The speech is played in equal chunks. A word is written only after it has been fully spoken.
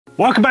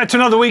Welcome back to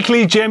another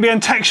weekly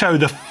GMBN Tech Show,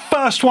 the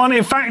first one,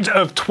 in fact,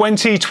 of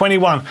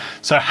 2021.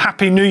 So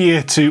happy New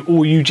Year to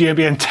all you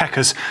GMBN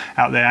Techers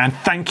out there, and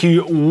thank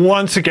you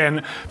once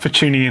again for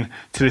tuning in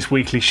to this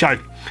weekly show.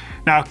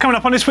 Now, coming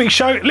up on this week's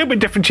show, a little bit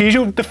different to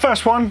usual. The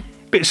first one,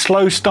 a bit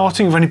slow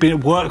starting. We've only been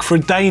at work for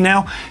a day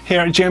now here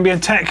at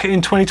GMBN Tech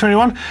in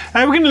 2021.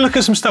 We're going to look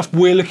at some stuff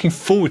we're looking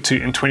forward to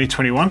in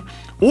 2021.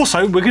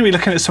 Also, we're going to be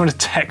looking at some of the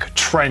tech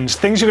trends,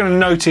 things you're going to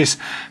notice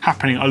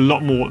happening a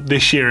lot more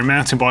this year in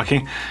mountain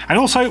biking. And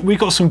also, we've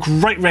got some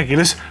great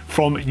regulars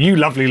from you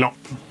lovely lot.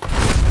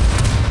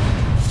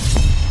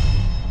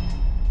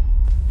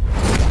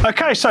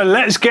 Okay, so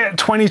let's get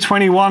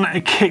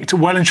 2021 kicked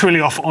well and truly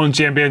off on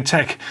GMBN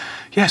Tech.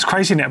 Yeah, it's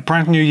crazy, isn't it?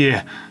 Brand new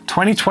year.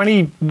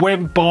 2020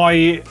 went by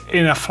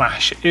in a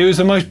flash. It was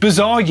the most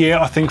bizarre year,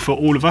 I think, for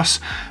all of us.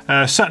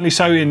 Certainly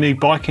so in the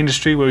bike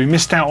industry, where we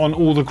missed out on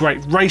all the great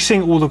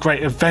racing, all the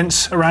great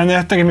events around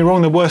there. Don't get me wrong,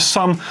 there were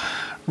some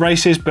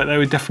races, but they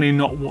were definitely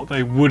not what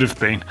they would have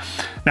been.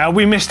 Now,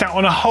 we missed out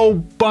on a whole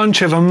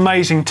bunch of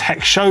amazing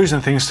tech shows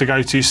and things to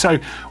go to, so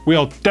we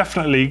are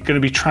definitely going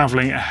to be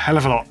traveling a hell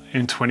of a lot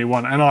in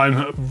 21, and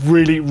I'm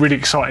really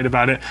excited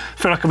about it.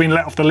 I feel like I've been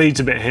let off the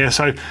leads a bit here,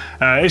 so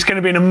it's going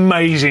to be an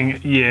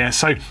amazing year.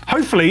 So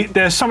hopefully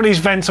there's some of these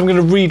events I'm going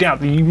to read out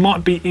that you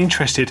might be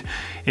interested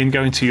in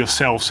going to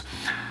yourselves.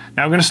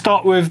 Now, I'm going to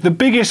start with the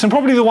biggest and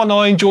probably the one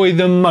I enjoy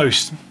the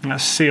most.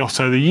 That's Sea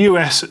Otter, the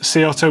US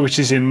Sea Otter, which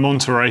is in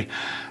Monterey.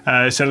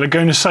 It's at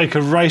Laguna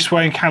Seca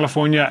Raceway in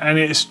California, and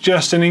it's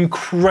just an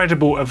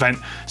incredible event.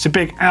 It's a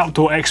big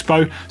outdoor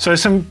expo, so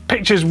there's some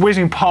pictures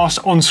whizzing past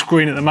on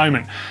screen at the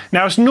moment.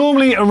 Now, it's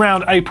normally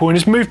around April, and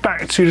it's moved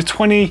back to the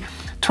 20th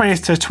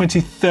to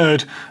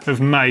 23rd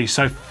of May,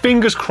 so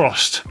fingers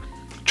crossed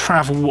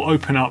travel will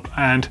open up,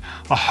 and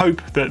I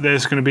hope that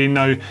there's going to be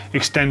no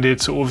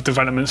extended sort of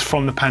developments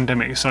from the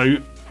pandemic. So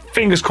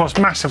fingers crossed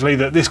massively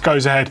that this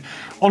goes ahead.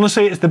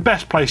 Honestly, it's the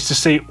best place to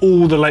see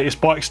all the latest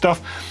bike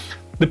stuff.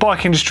 The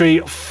bike industry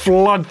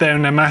flood there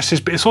in their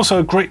masses, but it's also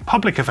a great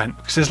public event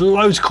because there's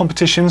loads of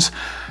competitions.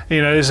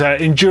 You know, there's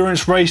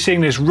endurance racing,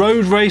 there's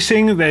road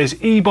racing,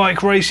 there's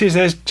e-bike races,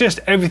 there's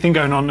just everything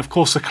going on. Of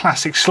course, the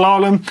classic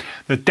slalom,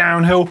 the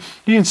downhill.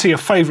 You can see your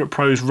favourite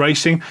pros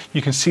racing.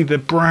 You can see the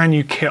brand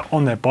new kit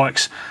on their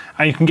bikes,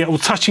 and you can get all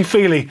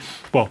touchy-feely.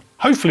 Well,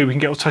 hopefully we can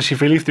get all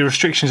touchy-feely if the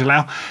restrictions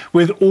allow,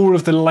 with all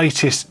of the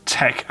latest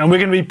tech. And we're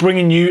going to be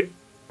bringing you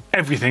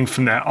everything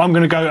from there. I'm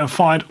going to go and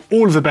find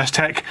all of the best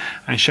tech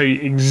and show you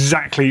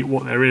exactly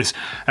what there is.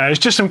 It's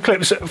just some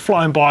clips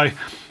flying by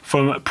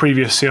from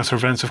previous Sea Otter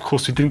events. Of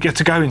course, we didn't get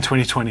to go in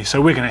 2020, so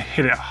we're going to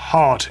hit it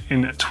hard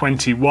in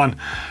 21.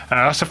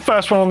 That's the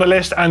first one on the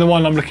list, and the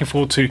one I'm looking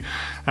forward to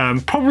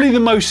probably the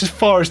most as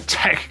far as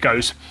tech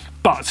goes,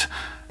 but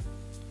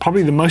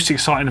probably the most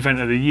exciting event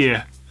of the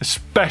year,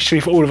 especially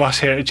for all of us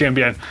here at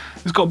GMBN.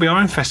 It's got to be our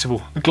own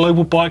festival, the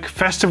Global Bike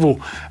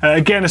Festival.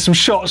 Again, there's some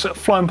shots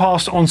flying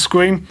past on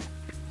screen.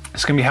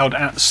 It's going to be held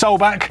at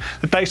Solbach.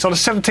 The dates are the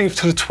 17th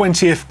to the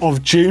 20th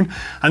of June.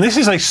 And this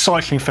is a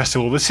cycling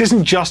festival. This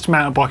isn't just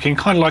mountain biking,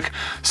 kind of like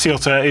Sea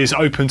Otter is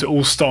open to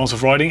all styles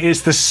of riding.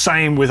 It's the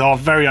same with our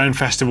very own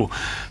festival.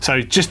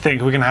 So just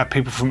think, we're going to have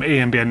people from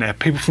EMBN there,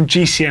 people from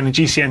GCN and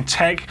GCN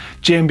Tech,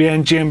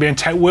 GMBN, GMBN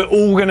Tech. We're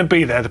all going to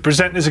be there. The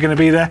presenters are going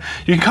to be there.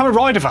 You can come and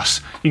ride with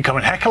us. You can come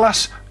and heckle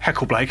us.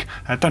 Heckle Blake.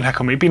 Don't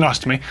heckle me, be nice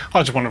to me.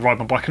 I just want to ride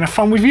my bike and have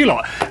fun with you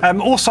lot.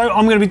 Also,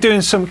 I'm going to be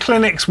doing some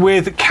clinics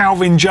with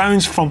Calvin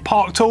Jones from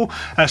Park Tool,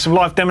 some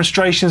live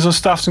demonstrations and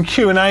stuff, some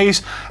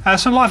Q&As,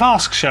 some live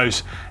ask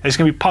shows. There's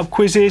going to be pub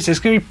quizzes, there's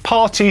going to be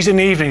parties in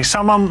the evening,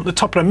 some on the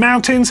top of the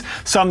mountains,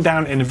 some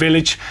down in the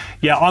village.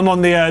 Yeah, I'm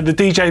on the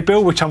DJ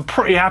bill, which I'm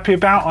pretty happy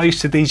about. I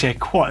used to DJ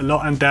quite a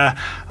lot, and I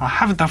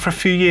haven't done for a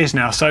few years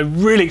now, so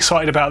really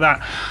excited about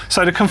that.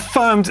 So the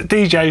confirmed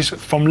DJs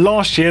from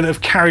last year that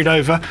have carried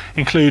over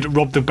include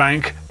Rob the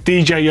Bank,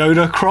 DJ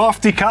Yoda,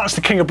 Crafty Cuts,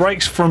 the king of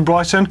breaks from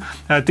Brighton,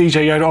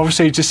 DJ Yoda,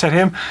 obviously just said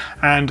him,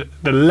 and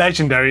the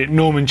legendary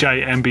Norman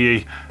J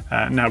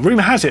MBE. Now,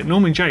 rumour has it,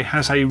 Norman J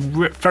has a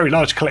very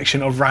large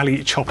collection of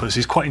rally choppers.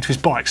 He's quite into his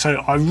bike,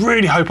 so I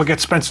really hope I get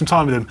to spend some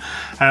time with him.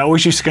 I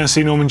always used to go and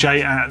see Norman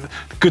J at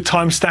the Good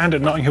Time stand at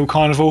Notting Hill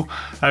Carnival.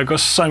 Got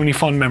so many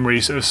fond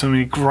memories of so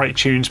many great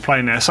tunes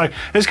playing there. So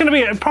there's going to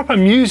be a proper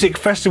music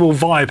festival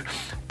vibe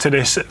to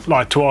this,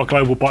 like to our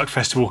Global Bike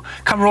Festival.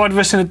 Come ride with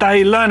us in a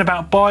day, learn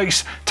about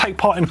bikes, take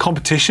part in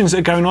competitions that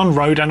are going on,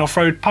 road and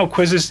off-road, pub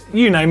quizzes,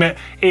 you name it,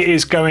 it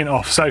is going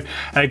off. So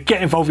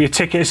get involved with your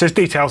tickets. There's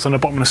details on the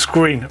bottom of the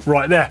screen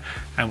right there,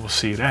 and we'll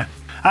see you there.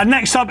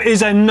 Next up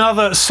is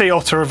another Sea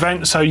Otter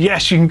event. So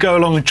yes, you can go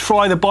along and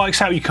try the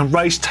bikes out, you can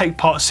race, take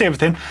part, see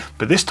everything,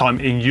 but this time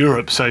in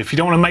Europe. So if you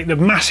don't want to make the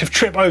massive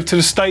trip over to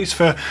the States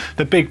for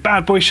the big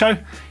bad boy show,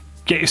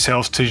 get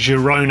yourselves to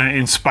Girona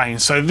in Spain.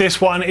 So this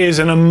one is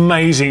an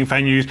amazing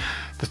venue.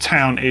 The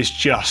town is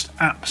just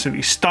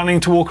absolutely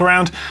stunning to walk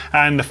around,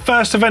 and the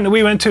first event that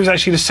we went to was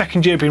actually the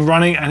second year been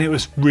running, and it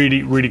was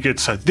really, really good.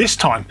 So this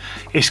time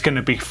it's going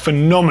to be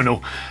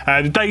phenomenal.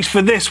 The dates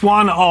for this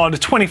one are the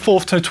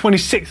 24th to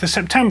 26th of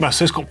September,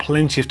 so it's got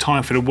plenty of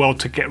time for the world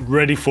to get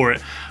ready for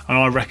it, and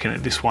I reckon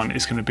that this one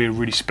is going to be a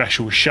really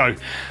special show.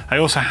 They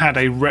also had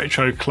a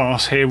retro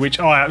class here, which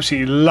I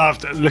absolutely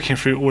loved looking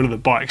through all of the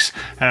bikes.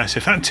 So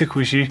if that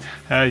tickles you,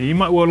 you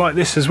might well like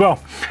this as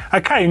well.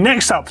 Okay,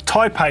 next up,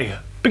 Taipei.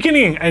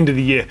 Beginning and end of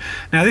the year.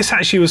 Now this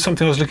actually was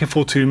something I was looking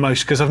forward to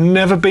most because I've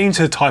never been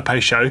to the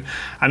Taipei show,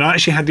 and I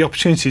actually had the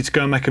opportunity to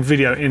go and make a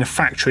video in a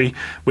factory,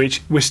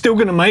 which we're still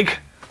going to make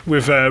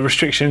with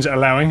restrictions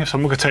allowing, so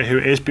I'm not going to tell you who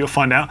it is, but you'll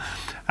find out.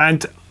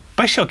 And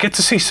basically I'll get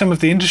to see some of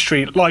the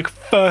industry like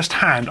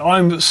firsthand.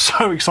 I'm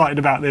so excited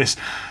about this.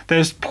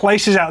 There's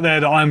places out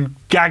there that I'm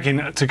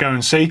gagging to go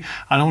and see,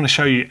 and I want to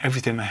show you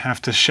everything they have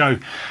to show.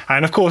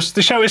 And of course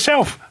the show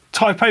itself,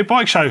 Taipei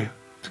Bike Show.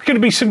 There's going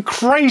to be some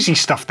crazy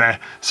stuff there,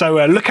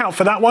 so look out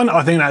for that one.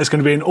 I think that is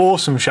going to be an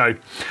awesome show.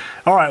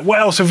 All right, what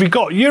else have we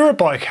got?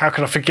 Eurobike. How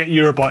could I forget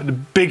Eurobike, the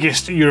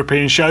biggest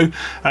European show?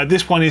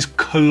 This one is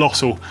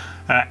colossal.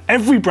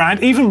 Every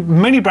brand,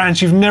 even many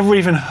brands you've never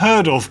even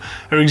heard of,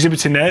 are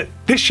exhibiting there.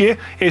 This year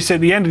it's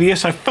at the end of the year,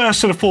 so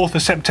 1st to the 4th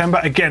of September.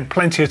 Again,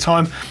 plenty of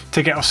time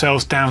to get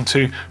ourselves down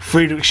to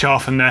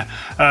Friedrichshafen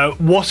there.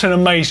 What an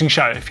amazing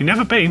show. If you've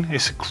never been,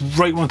 it's a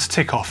great one to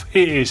tick off.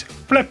 It is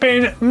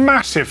flipping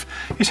massive.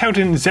 It's held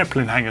in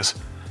Zeppelin hangars.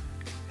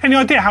 Any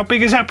idea how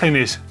big a Zeppelin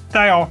is?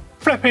 They are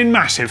flipping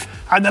massive.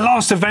 And the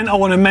last event I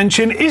want to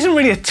mention isn't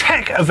really a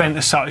tech event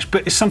as such,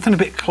 but it's something a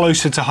bit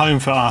closer to home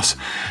for us.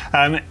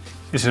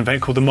 It's an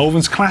event called the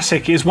Malvern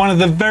Classic. It's one of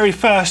the very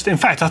first, in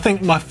fact, I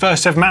think my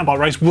first ever mountain bike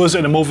race was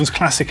at the Malvern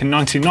Classic in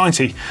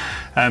 1990.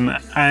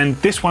 And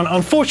this one,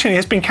 unfortunately,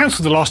 has been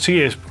cancelled the last 2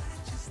 years.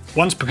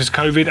 Once because of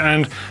COVID,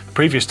 and the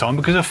previous time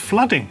because of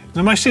flooding.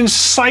 The most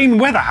insane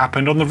weather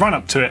happened on the run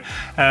up to it.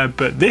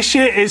 But this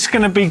year it's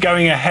going to be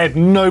going ahead,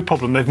 no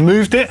problem. They've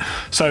moved it,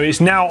 so it's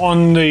now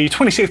on the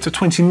 26th to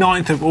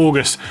 29th of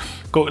August.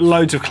 Got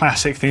loads of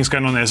classic things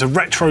going on there. There's a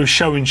retro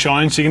show and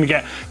shine, so you're going to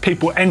get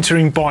people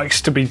entering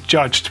bikes to be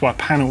judged by a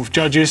panel of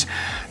judges.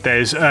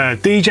 There's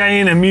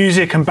DJing and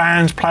music and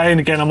bands playing.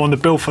 Again, I'm on the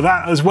bill for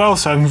that as well,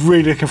 so I'm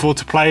really looking forward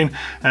to playing.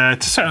 To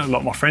certainly a lot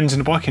of my friends in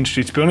the bike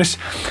industry, to be honest.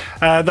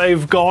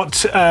 They've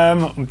got,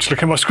 I'm just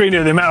looking at my screen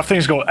here, the amount of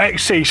things. Got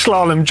XC,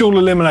 slalom, dual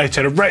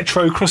eliminator, a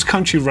retro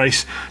cross-country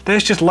race.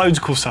 There's just loads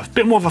of cool stuff. A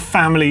bit more of a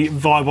family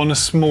vibe on a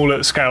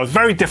smaller scale. It's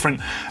very different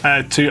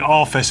to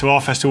our festival.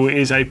 Our festival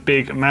is a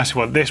big, massive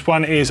one. This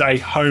one is a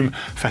home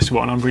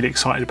festival, and I'm really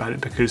excited about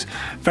it because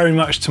very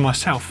much to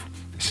myself,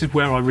 this is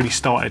where I really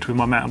started with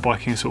my mountain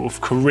biking sort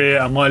of career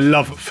and my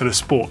love for the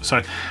sport. So,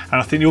 and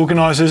I think the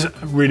organisers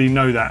really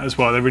know that as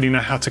well. They really know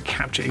how to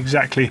capture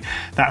exactly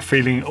that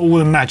feeling, all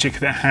the magic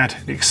that had,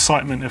 the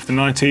excitement of the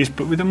 90s,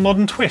 but with a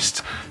modern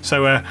twist.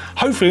 So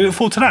hopefully look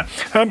forward to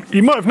that.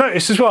 You might have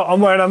noticed as well,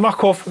 I'm wearing a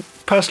muck-off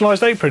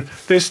personalised apron.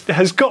 This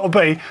has got to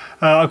be,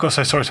 I've got to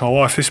say sorry to my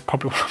wife, this is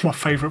probably one of my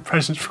favourite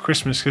presents for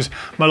Christmas because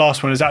my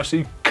last one is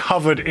absolutely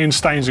covered in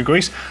stains and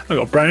grease. I've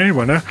got a brand new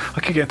one now.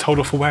 I keep getting told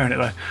off for wearing it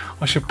though.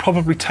 I should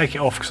probably take it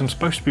off because I'm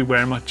supposed to be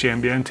wearing my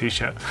GMBN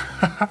t-shirt.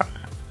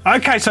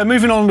 Okay, so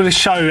moving on with the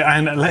show,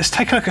 and let's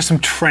take a look at some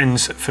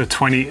trends for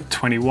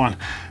 2021.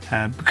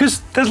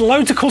 Because there's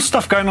loads of cool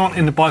stuff going on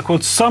in the bike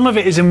world. Some of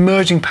it is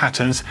emerging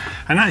patterns,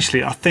 and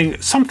actually I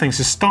think some things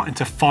are starting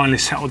to finally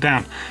settle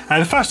down.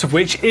 The first of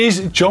which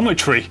is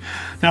geometry.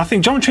 Now I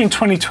think geometry in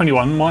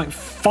 2021 might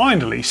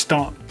finally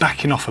start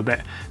backing off a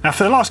bit. Now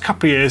for the last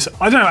couple of years,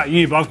 I don't know about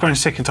you, but I've grown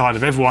sick and tired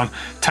of everyone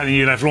telling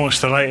you they've launched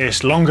the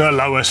latest longer,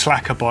 lower,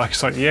 slacker bike.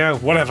 It's like, yeah,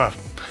 whatever.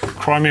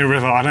 Cry me a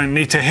river, I don't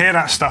need to hear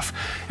that stuff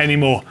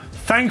anymore.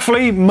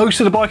 Thankfully, most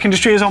of the bike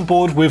industry is on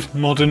board with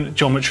modern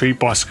geometry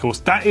bicycles.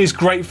 That is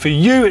great for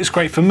you, it's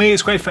great for me,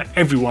 it's great for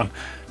everyone,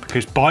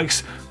 because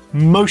bikes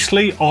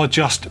mostly are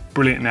just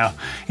brilliant now.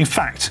 In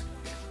fact,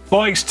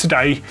 bikes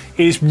today,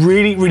 it's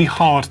really, really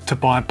hard to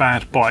buy a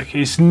bad bike.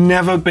 It's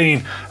never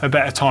been a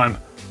better time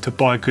to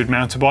buy a good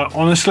mountain bike.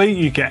 Honestly,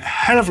 you get a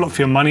hell of a lot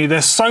for your money.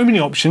 There's so many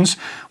options,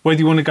 whether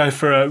you want to go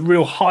for a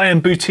real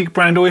high-end boutique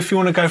brand or if you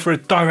want to go for a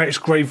direct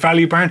great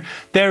value brand,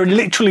 there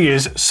literally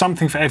is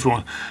something for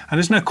everyone. And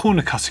there's no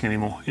corner cutting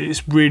anymore.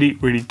 It's really,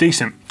 really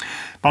decent.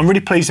 But I'm really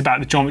pleased about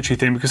the geometry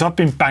thing because I've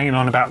been banging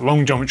on about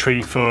long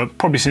geometry for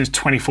probably since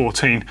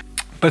 2014.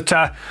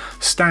 But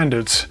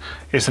standards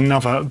is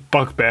another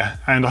bugbear,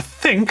 and I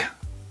think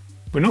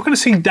we're not going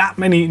to see that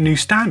many new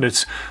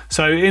standards.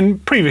 So in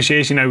previous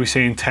years, you know, we've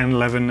seen 10,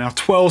 11, now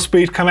 12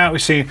 speed come out.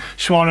 We've seen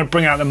Shimano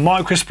bring out the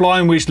micro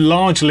spline, which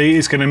largely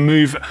is going to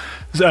move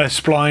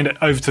spline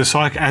over to the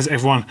side as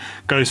everyone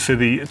goes for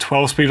the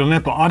 12 speed on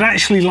there. But I'd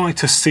actually like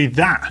to see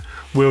that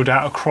wheeled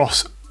out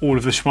across all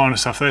of the Shimano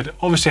stuff. They'd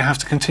obviously have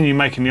to continue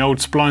making the old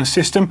spline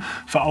system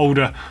for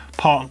older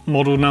part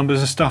model numbers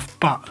and stuff,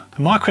 but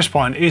the micro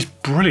spline is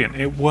brilliant.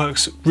 It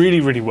works really,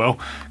 really well.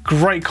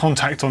 Great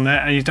contact on there,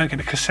 and you don't get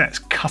the cassettes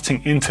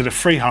cutting into the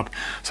free hub.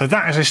 So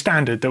that is a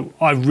standard that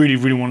I really,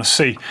 really want to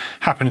see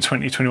happen in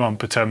 2021,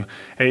 but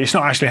it's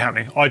not actually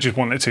happening. I just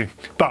want it to.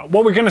 But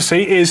what we're going to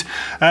see is,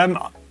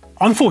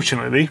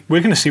 unfortunately,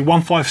 we're going to see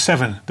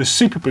 157, the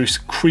Super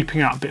Boost,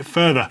 creeping out a bit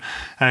further,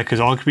 because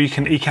arguably you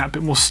can eke out a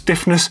bit more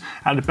stiffness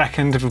at the back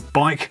end of a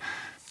bike.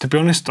 To be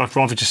honest, I'd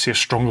rather just see a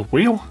stronger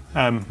wheel,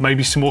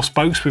 maybe some more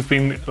spokes. We've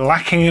been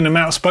lacking in the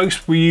amount of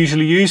spokes we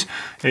usually use.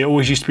 It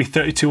always used to be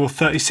 32 or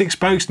 36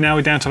 spokes. Now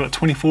we're down to like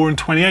 24 and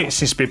 28. It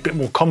seems to be a bit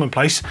more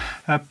commonplace.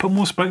 Put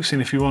more spokes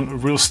in if you want a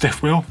real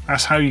stiff wheel.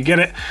 That's how you get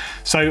it.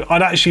 So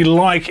I'd actually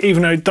like,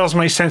 even though it does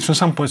make sense from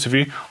some points of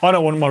view, I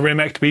don't want my rear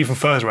mech to be even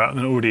further out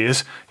than it already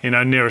is, you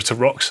know, nearer to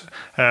rocks.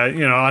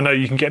 You know, I know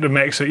you can get the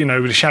mechs, you know,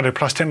 with the Shadow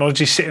Plus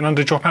technology sitting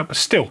under dropout, but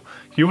still,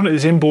 you want it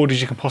as inboard as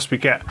you can possibly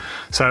get.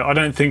 So I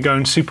don't think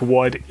going super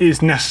wide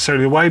is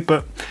necessarily the way,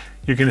 but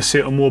you're going to see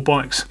it on more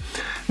bikes.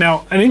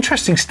 Now, an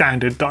interesting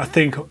standard that I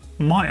think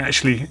might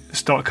actually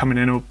start coming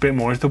in a bit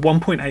more is the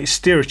 1.8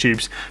 steerer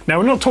tubes. Now,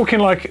 we're not talking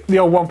like the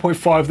old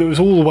 1.5 that was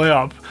all the way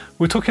up.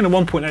 We're talking a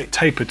 1.8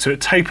 tapered, so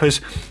it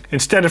tapers,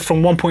 instead of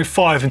from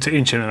 1.5 into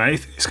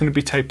 1.1", it's going to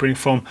be tapering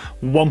from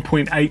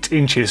 1.8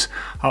 inches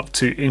up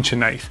to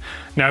 1.1".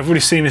 Now, I've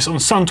already seen this on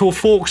Suntour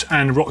forks,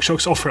 and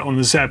RockShox offer it on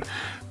the Zeb,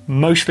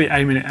 mostly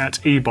aiming it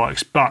at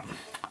e-bikes, but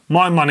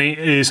my money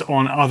is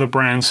on other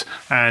brands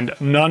and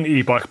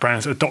non-e-bike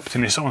brands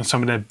adopting this on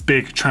some of their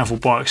big travel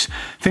bikes.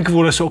 Think of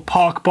all the sort of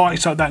park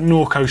bikes like that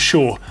Norco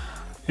Shore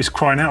is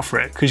crying out for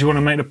it, because you want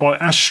to make the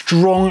bike as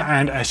strong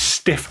and as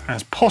stiff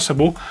as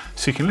possible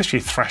so you can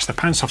literally thrash the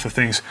pants off the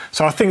things.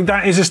 So I think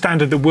that is a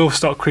standard that will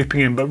start creeping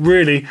in, but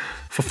really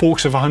for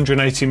forks of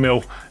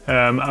 180mm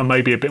and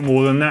maybe a bit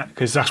more than that,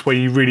 because that's where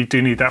you really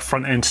do need that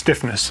front end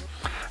stiffness.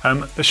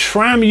 The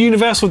SRAM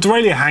Universal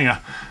Derailleur Hanger,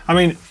 I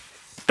mean,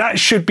 that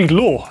should be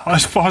law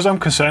as far as I'm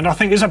concerned. I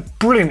think it's a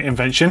brilliant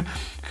invention,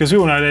 because we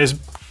all know there's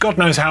God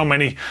knows how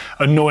many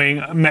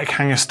annoying mech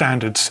hanger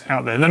standards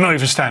out there. They're not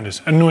even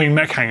standards, annoying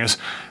mech hangers.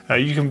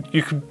 You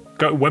can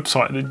go to a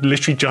website that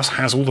literally just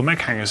has all the mech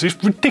hangers.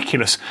 It's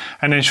ridiculous.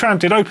 And then SRAM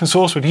did open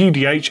source with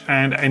UDH,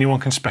 and anyone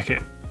can spec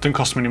it. Doesn't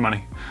cost them any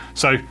money.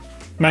 So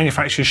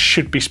manufacturers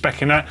should be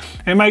speccing that.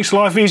 It makes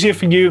life easier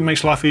for you, it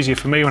makes life easier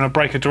for me when I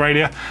break a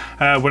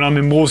derailleur, when I'm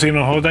in Morzine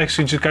on holiday,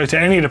 so you just go to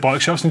any of the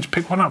bike shops and just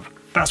pick one up.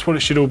 That's what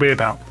it should all be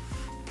about.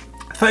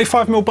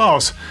 35mm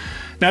bars.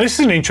 Now this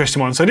is an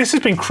interesting one. So this has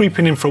been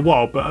creeping in for a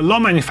while, but a lot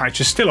of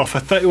manufacturers still offer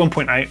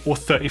 31.8 or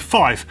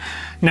 35.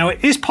 Now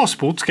it is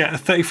possible to get a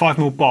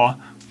 35mm bar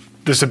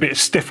that's a bit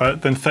stiffer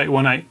than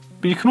 31.8,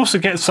 but you can also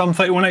get some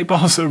 31.8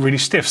 bars that are really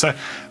stiff. So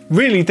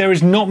really there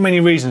is not many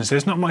reasons.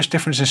 There's not much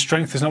difference in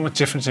strength, there's not much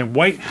difference in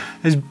weight,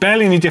 there's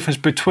barely any difference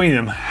between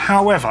them.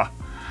 However,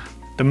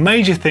 the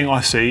major thing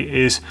I see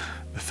is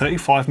the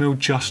 35mm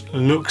just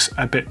looks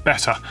a bit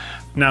better.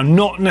 Now,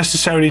 not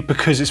necessarily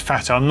because it's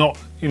fatter. I'm not,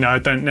 you know, I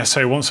don't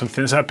necessarily want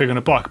something that's that big on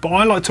a bike, but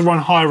I like to run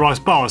high-rise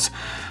bars,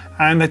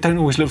 and they don't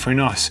always look very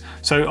nice.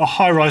 So a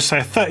high-rise, say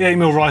a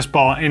 38mm rise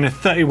bar in a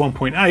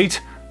 31.8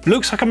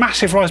 looks like a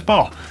massive rise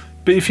bar.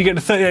 But if you get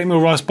the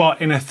 38mm rise bar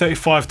in a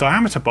 35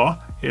 diameter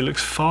bar, it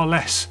looks far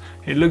less.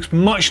 It looks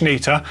much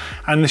neater,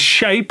 and the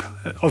shape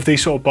of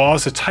these sort of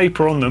bars, the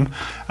taper on them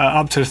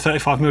up to the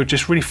 35mm,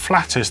 just really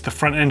flatters the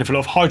front end of a lot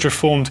of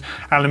hydroformed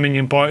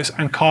aluminium bikes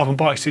and carbon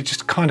bikes. It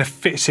just kind of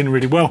fits in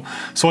really well.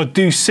 So I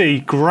do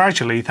see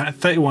gradually that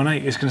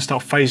 31.8 is going to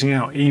start phasing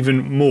out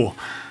even more.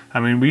 I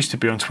mean, we used to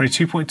be on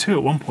 22.2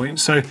 at one point,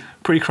 so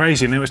pretty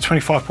crazy. And then it was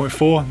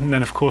 25.4, and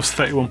then of course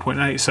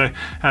 31.8. So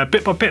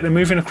bit by bit, they're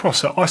moving across.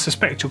 So I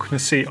suspect you're going to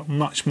see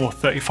much more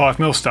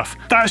 35mm stuff.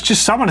 That's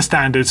just some of the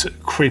standards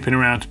creeping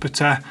around. But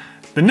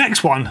the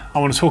next one I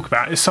want to talk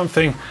about is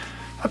something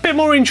a bit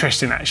more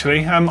interesting,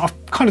 actually.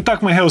 I've kind of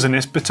dug my heels in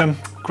this, but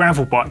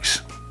gravel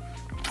bikes.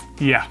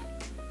 Yeah,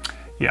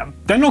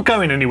 they're not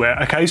going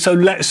anywhere, okay? So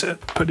let's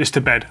put this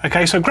to bed,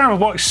 okay? So gravel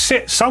bikes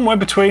sit somewhere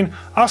between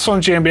us on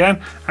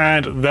GMBN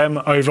and them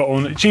over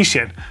on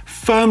GCN,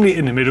 firmly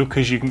in the middle,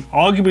 because you can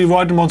arguably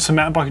ride them on some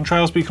mountain biking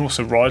trails, but you can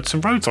also ride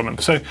some roads on them.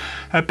 So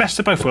best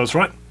of both worlds,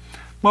 right?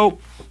 Well,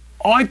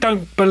 I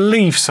don't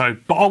believe so,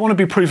 but I want to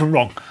be proven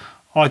wrong.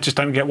 I just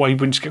don't get why you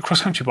wouldn't just get a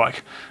cross-country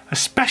bike,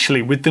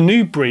 especially with the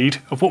new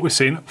breed of what we're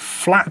seeing,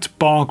 flat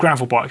bar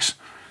gravel bikes.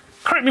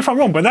 Correct me if I'm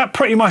wrong, but that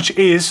pretty much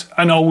is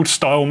an old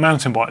style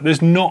mountain bike.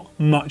 There's not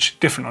much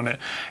different on it.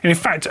 And in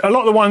fact, a lot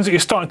of the ones that you're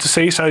starting to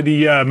see, so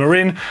the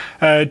Marin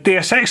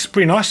DSX,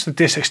 pretty nice. The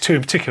DSX2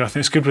 in particular, I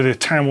think it's good with the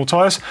Tanwell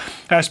tyres.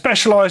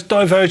 Specialized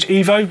Diverge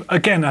Evo,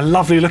 again, a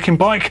lovely looking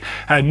bike.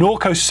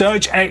 Norco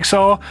Surge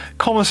XR,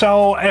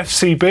 Commensal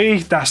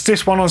FCB, that's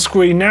this one on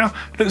screen now.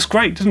 Looks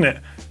great, doesn't it?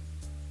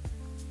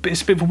 But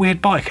it's a bit of a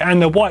weird bike.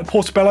 And the white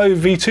Portobello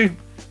V2,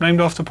 named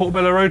after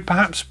Portobello Road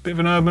perhaps, bit of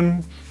an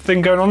urban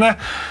thing going on there.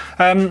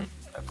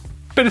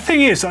 But the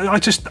thing is, I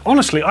just,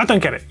 honestly, I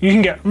don't get it. You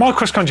can get my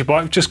cross-country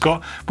bike, I've just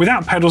got,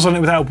 without pedals on it,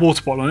 without a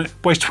water bottle on it,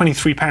 weighs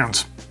 23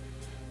 pounds.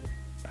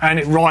 And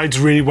it rides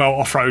really well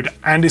off-road,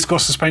 and it's got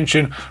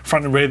suspension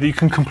front and rear that you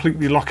can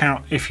completely lock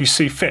out if you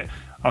see fit.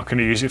 I'm going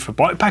to use it for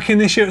bike packing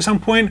this year at some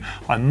point.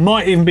 I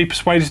might even be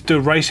persuaded to do a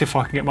race if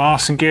I can get my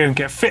arse in gear and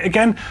get fit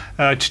again.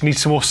 Just need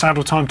some more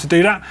saddle time to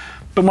do that.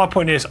 But my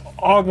point is,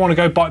 I want to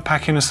go bike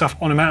packing and stuff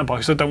on a mountain bike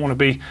because I don't want to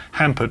be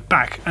hampered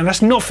back. And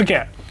let's not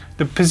forget,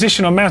 the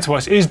position on mountain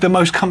bikes is the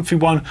most comfy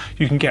one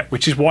you can get,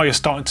 which is why you're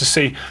starting to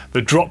see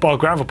the drop bar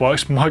gravel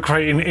bikes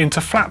migrating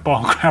into flat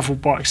bar gravel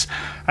bikes.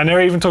 And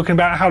they're even talking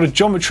about how the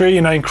geometry,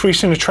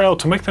 increasing the trail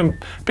to make them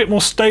a bit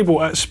more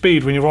stable at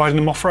speed when you're riding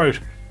them off-road.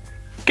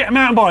 Get a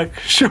mountain bike,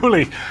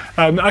 surely.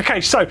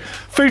 Okay, so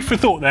food for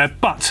thought there,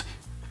 but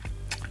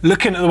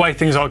looking at the way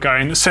things are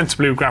going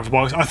sensibly with gravel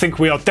bikes, I think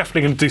we are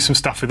definitely going to do some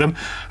stuff with them.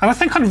 And I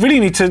think I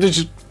really need to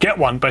just get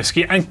one,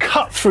 basically, and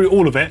cut through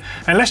all of it.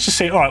 And let's just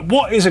see, all right,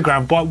 what is a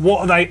gravel bike?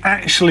 What are they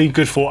actually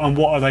good for and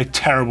what are they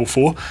terrible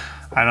for?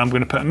 And I'm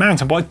going to put a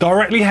mountain bike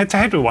directly head to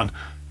head with one,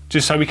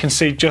 just so we can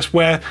see just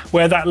where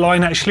that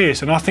line actually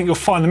is. And I think you'll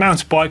find the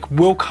mountain bike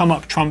will come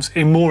up trumps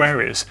in more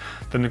areas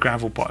than the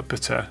gravel bike.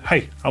 But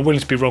hey, I'm willing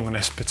to be wrong on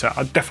this, but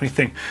I definitely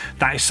think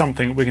that is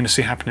something we're going to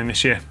see happening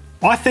this year.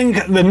 I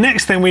think the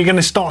next thing we're going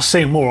to start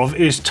seeing more of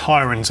is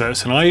tyre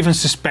inserts, and I even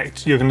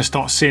suspect you're going to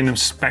start seeing them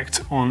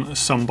spec'd on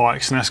some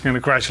bikes, and that's going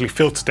to gradually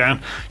filter down,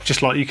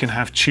 just like you can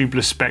have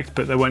tubeless spec'd,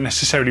 but they won't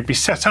necessarily be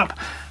set up.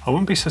 I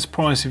wouldn't be so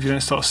surprised if you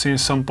don't start seeing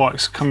some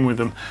bikes coming with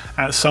them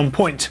at some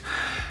point.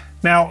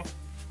 Now,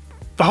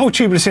 the whole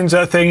tubeless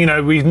insert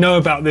thing, we know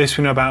about this,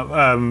 we know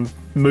about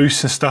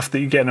moose and stuff that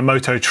you get in the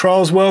moto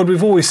trials world.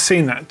 We've always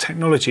seen that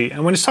technology,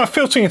 and when it started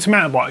filtering into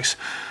mountain bikes,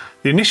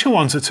 the initial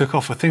ones that took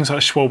off were things like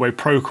Schwalbe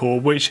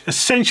Procore, which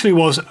essentially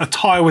was a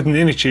tyre with an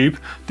inner tube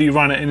that you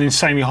run at an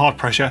insanely hard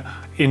pressure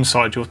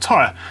inside your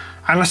tyre.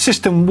 And the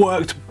system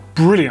worked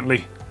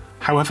brilliantly.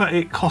 However,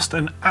 it cost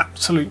an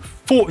absolute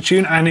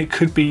fortune and it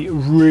could be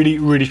really,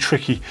 really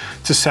tricky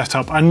to set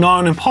up and nigh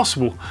on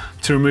impossible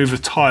to remove a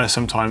tyre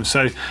sometimes.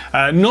 So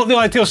not the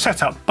ideal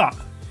setup, but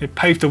it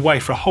paved the way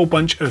for a whole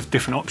bunch of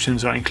different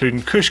options,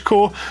 including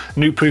Cushcore,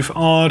 Nukeproof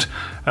Ard,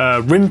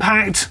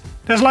 Rimpact.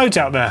 There's loads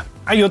out there.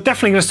 And you're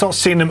definitely going to start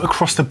seeing them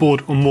across the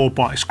board on more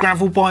bikes.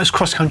 Gravel bikes,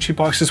 cross-country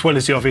bikes, as well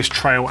as the obvious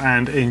trail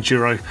and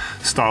enduro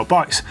style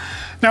bikes.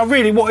 Now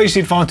really, what is the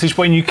advantage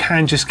when you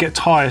can just get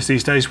tyres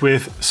these days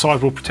with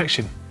sidewall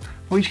protection?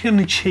 Well, you can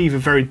achieve a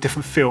very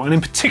different feel. And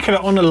in particular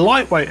on the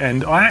lightweight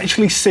end, I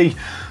actually see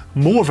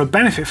more of a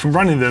benefit from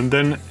running them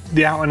than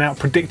the out and out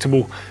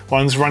predictable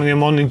ones running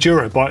them on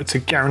enduro bike to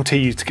guarantee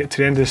you to get to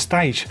the end of the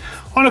stage.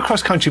 On a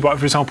cross country bike,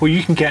 for example,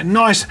 you can get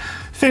nice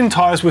thin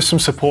tyres with some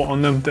support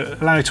on them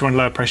that allow you to run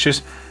lower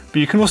pressures, but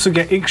you can also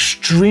get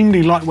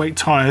extremely lightweight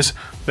tyres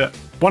that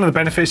one of the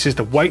benefits is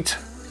the weight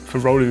for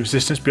rolling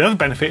resistance, but the other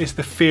benefit is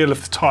the feel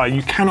of the tyre.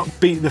 You cannot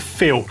beat the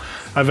feel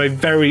of a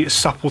very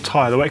supple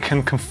tyre, the way it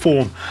can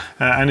conform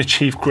and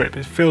achieve grip.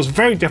 It feels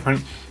very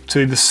different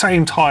to the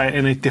same tyre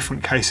in a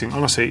different casing.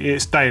 Honestly,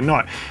 it's day and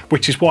night,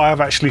 which is why I've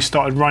actually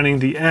started running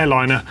the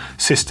airliner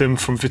system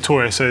from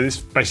Vittoria. So it's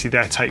basically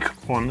their take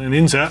on an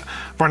insert.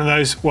 Running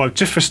those, well,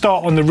 just for a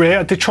start on the rear.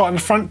 I did try it on the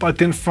front, but I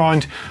didn't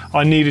find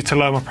I needed to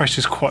lower my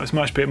pressures quite as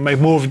much, but it made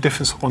more of a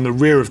difference on the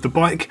rear of the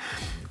bike.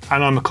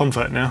 And I'm a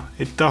convert now.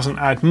 It doesn't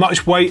add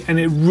much weight and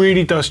it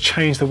really does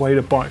change the way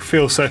the bike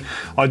feels. So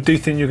I do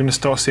think you're going to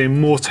start seeing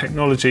more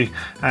technology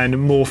and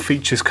more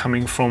features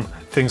coming from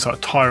things like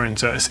tyre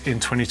inserts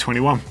in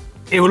 2021.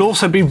 It will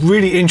also be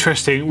really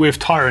interesting with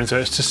tyre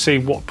inserts to see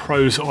what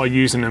pros are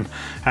using them.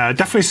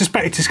 Definitely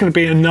suspect it's going to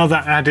be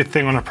another added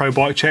thing on a pro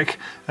bike check.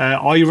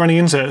 Are you running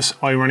inserts?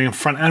 Are you running them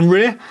front and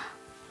rear?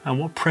 And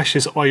what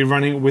pressures are you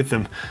running with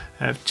them?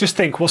 Just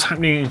think what's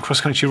happening in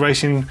cross-country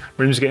racing.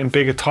 Rims are getting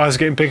bigger, tyres are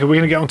getting bigger. We're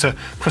going to get onto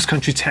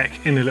cross-country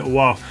tech in a little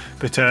while.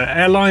 But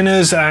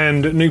airliners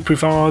and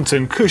Nukeproof Ards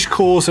and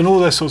Cushcores and all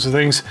those sorts of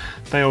things,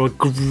 they are a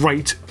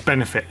great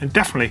benefit. And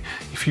definitely,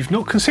 if you've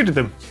not considered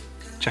them,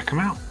 check them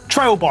out.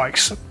 Trail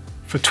bikes.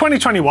 For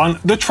 2021,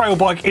 the trail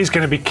bike is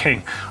going to be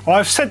king.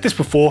 I've said this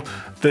before,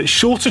 that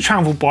shorter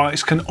travel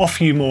bikes can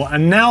offer you more.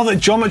 And now that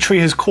geometry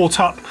has caught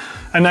up,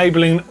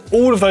 enabling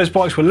all of those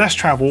bikes with less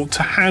travel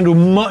to handle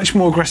much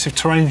more aggressive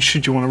terrain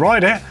should you want to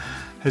ride it,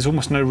 there's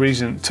almost no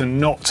reason to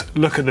not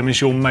look at them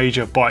as your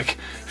major bike.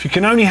 If you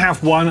can only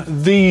have one,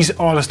 these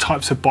are the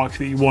types of bike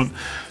that you want.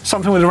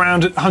 Something with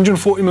around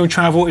 140mm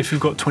travel if you've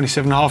got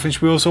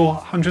 27.5-inch wheels, or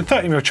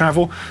 130mm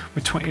travel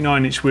with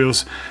 29-inch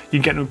wheels. You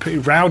can get them pretty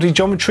rowdy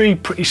geometry,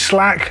 pretty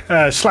slack,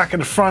 slack at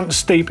the front,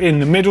 steep in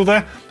the middle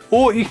there,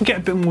 or you can get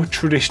a bit more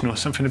traditional,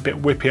 something a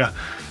bit whippier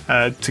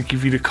to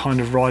give you the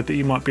kind of ride that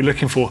you might be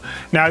looking for.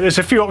 Now, there's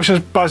a few options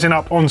buzzing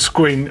up on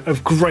screen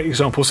of great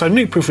examples. So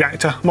Nukeproof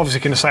Reactor, I'm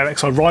obviously going to say that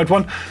because I ride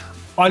one.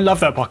 I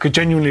love that bike, I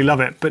genuinely love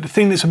it. But the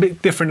thing that's a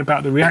bit different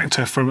about the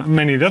Reactor from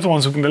many of the other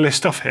ones I'm going to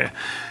list off here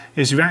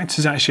is the Reactor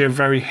is actually a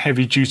very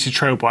heavy duty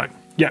trail bike.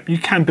 Yep, you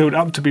can build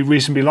up to be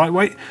reasonably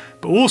lightweight,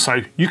 but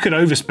also you could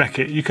overspec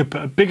it. You could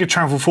put a bigger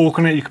travel fork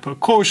on it, you could put a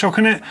coil shock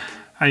on it,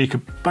 and you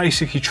could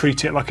basically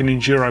treat it like an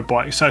enduro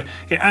bike. So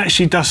it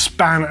actually does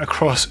span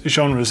across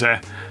genres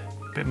there.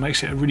 It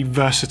makes it a really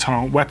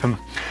versatile weapon.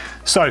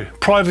 So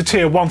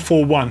Privateer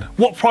 141.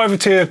 What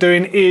Privateer are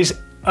doing is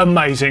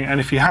amazing, and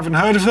if you haven't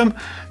heard of them,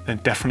 then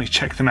definitely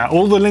check them out.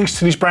 All the links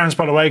to these brands,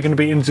 by the way, are going to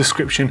be in the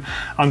description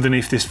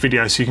underneath this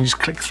video, so you can just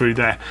click through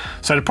there.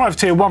 So the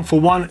Privateer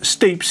 141,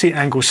 steep seat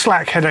angle,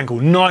 slack head angle,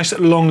 nice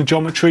long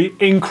geometry,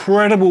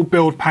 incredible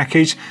build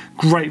package,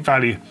 great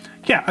value.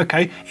 Yeah,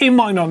 okay, it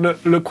might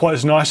not look quite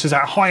as nice as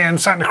that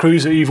high-end Santa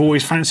Cruz that you've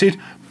always fancied,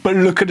 but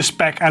look at the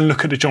spec and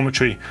look at the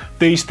geometry.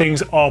 These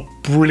things are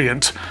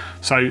brilliant.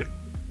 So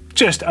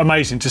just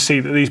amazing to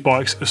see that these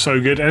bikes are so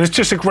good, and it's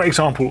just a great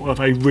example of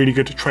a really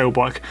good trail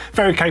bike.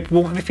 Very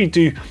capable, and if you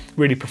do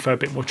really prefer a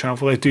bit more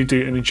travel, they do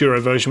an enduro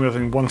version with, I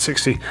think,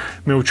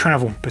 160mm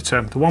travel, but the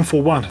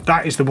 141,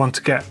 that is the one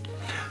to get.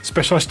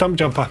 Specialized stump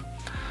jumper.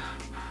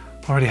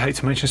 I really hate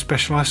to mention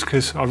Specialized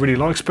because I really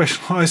like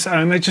Specialized,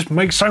 and they just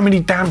make so many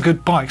damn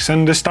good bikes,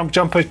 and the stump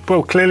jumper,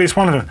 well, clearly it's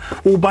one of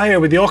them. All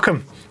Bayer with the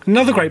Occam.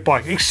 Another great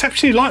bike,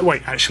 exceptionally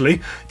lightweight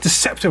actually,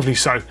 deceptively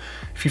so.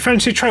 If you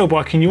fancy a trail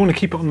bike and you want to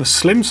keep it on the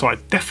slim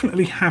side,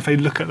 definitely have a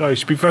look at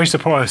those. You'd be very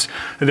surprised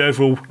at the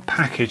overall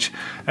package.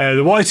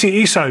 The YT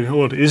ISO,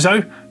 or the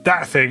ISO,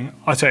 that thing,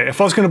 I tell you, if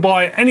I was going to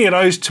buy any of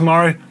those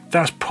tomorrow,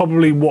 that's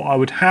probably what I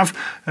would have.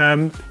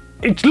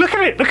 Look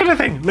at it, look at the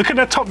thing, look at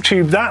the top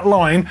tube. That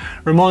line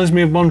reminds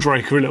me of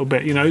Mondraker a little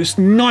bit, you know, it's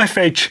knife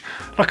edge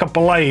like a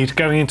blade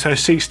going into a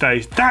seat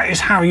stage. That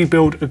is how you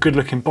build a good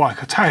looking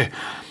bike, I tell you.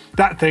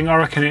 That thing, I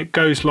reckon it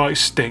goes like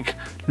stink.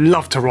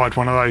 Love to ride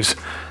one of those.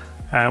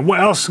 What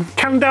else?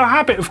 Cannondale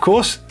Habit, of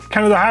course.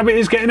 Cannondale Habit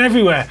is getting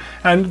everywhere.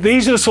 And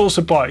these are the sorts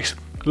of bikes.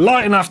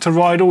 Light enough to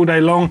ride all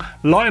day long,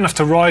 light enough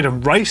to ride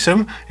and race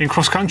them in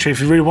cross country if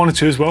you really wanted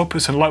to as well,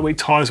 put some lightweight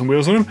tyres and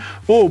wheels on them,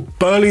 or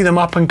burly them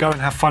up and go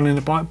and have fun in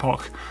the bike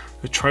park.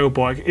 The trail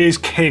bike is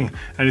king,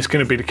 and it's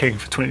going to be the king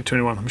for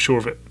 2021, I'm sure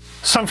of it.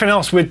 Something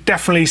else we're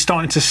definitely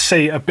starting to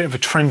see a bit of a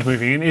trend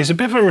moving in is a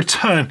bit of a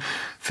return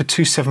for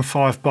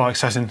 275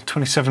 bikes, as in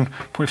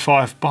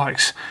 27.5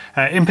 bikes.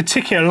 In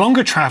particular,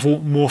 longer travel,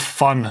 more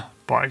fun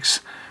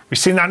bikes. We've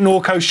seen that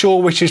Norco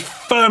Shore, which is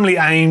firmly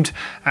aimed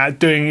at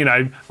doing, you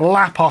know,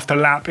 lap after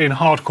lap in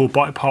hardcore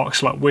bike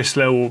parks like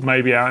Whistler or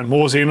maybe out in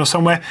Morzine or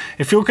somewhere.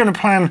 If you're going to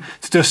plan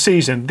to do a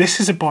season, this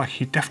is a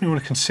bike you definitely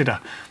want to consider.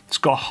 It's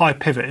got a high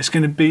pivot. It's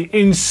going to be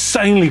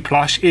insanely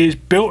plush. It is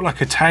built like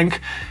a tank.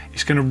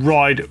 It's going to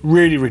ride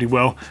really, really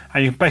well,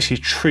 and you can basically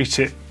treat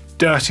it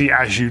dirty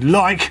as you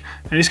like,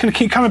 and it's going to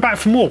keep coming back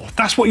for more.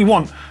 That's what you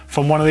want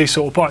from one of these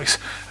sort of bikes.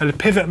 And the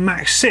Pivot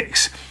Max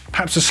 6,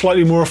 perhaps a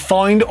slightly more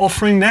refined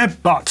offering there,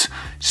 but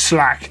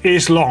slack,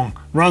 is long,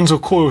 runs a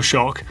coil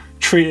shock,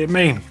 treat it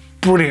mean.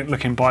 Brilliant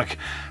looking bike.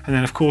 And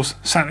then of course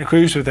Santa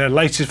Cruz with their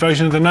latest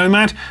version of the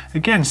Nomad.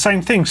 Again,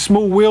 same thing,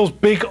 small wheels,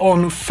 big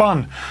on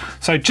fun.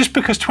 So just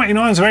because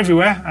 29s are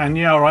everywhere, and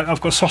yeah, all right,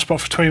 I've got a soft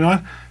spot for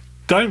 29,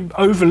 don't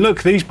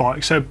overlook these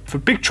bikes. So for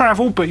big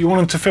travel, but you want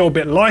them to feel a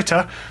bit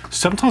lighter,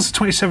 sometimes the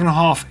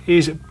 27.5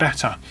 is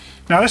better.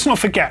 Now let's not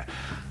forget,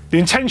 the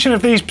intention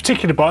of these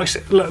particular bikes,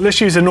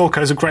 let's use the Norco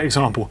as a great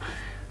example.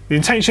 The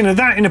intention of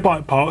that in a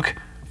bike park,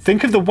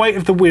 think of the weight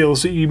of the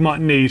wheels that you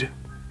might need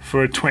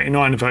for a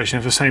 29 version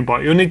of the same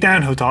bike. You'll need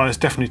downhill tyres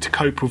definitely to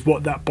cope with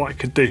what that bike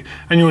could do,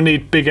 and you'll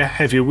need bigger,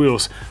 heavier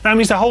wheels. That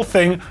means the whole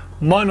thing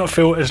might not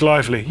feel as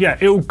lively. Yeah,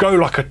 it will go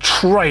like a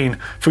train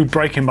through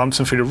braking bumps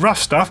and through the rough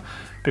stuff.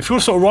 But if you're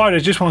the sort of rider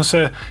who just wants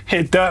to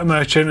hit Dirt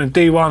Merchant and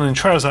D1 and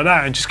trails like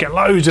that and just get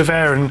loads of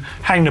air and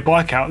hang the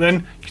bike out,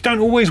 then you don't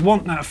always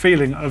want that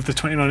feeling of the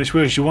 29-inch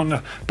wheels. You want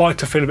the bike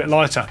to feel a bit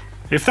lighter.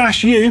 If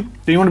that's you,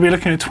 then you want to be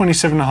looking at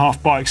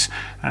 27.5 bikes,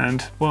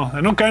 and well,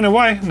 they're not going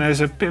away, and there's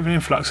a bit of an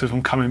influx of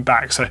them coming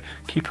back, so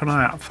keep an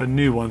eye out for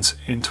new ones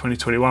in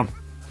 2021.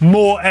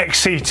 More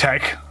XC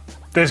tech.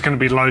 There's going to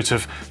be loads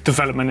of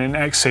development in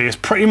XC. It's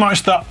pretty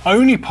much the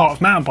only part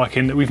of mountain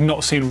biking that we've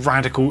not seen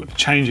radical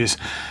changes,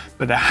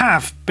 but there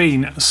have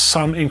been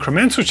some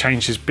incremental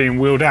changes being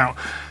wheeled out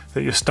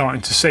that you're starting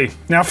to see.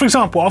 Now, for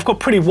example, I've got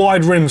pretty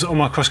wide rims on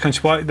my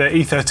cross-country bike. They're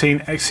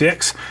E13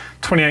 XCX,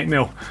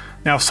 28mm.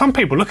 Now, some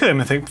people look at them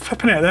and think,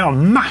 flipping it, they are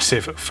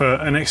massive for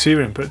an XC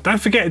rim, but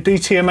don't forget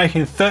DT are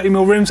making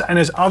 30mm rims, and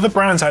there's other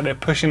brands out there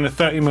pushing the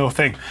 30mm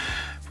thing.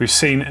 We've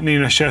seen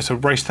Nino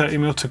Schurter race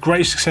 30mm to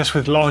great success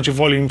with larger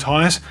volume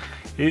tyres.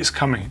 It's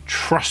coming,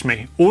 trust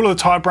me. All of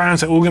the tyre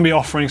brands are all going to be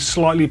offering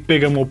slightly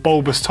bigger, more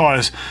bulbous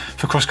tyres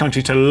for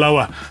cross-country to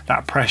lower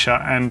that pressure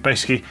and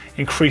basically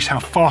increase how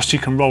fast you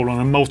can roll on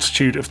a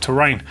multitude of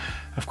terrain.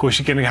 Of course,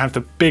 you're going to have the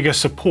bigger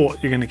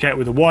support you're going to get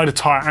with a wider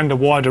tyre and a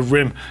wider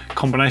rim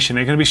combination.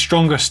 They're going to be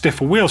stronger,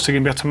 stiffer wheels, so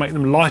you're going to be able to make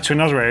them lighter in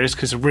other areas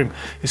because the rim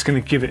is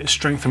going to give it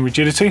strength and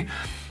rigidity.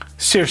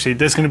 Seriously,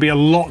 there's going to be a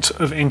lot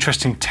of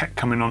interesting tech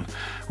coming on.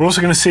 We're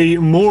also going to see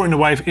more in the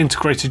way of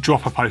integrated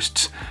dropper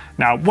posts.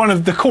 Now, one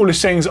of the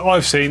coolest things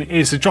I've seen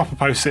is the dropper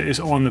post that is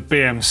on the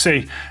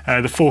BMC,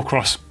 the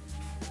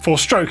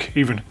 4-stroke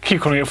even.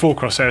 Keep calling it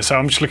 4-cross there, so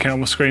I'm just looking at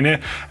my screen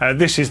here.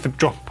 This is the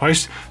dropper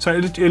post. So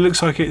it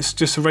looks like it's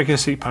just a regular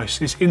seat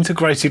post. It's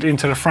integrated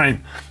into the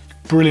frame.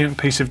 brilliant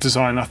piece of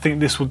design. I think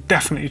this will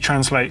definitely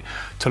translate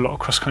to a lot of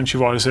cross-country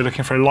riders who are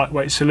looking for a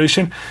lightweight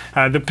solution.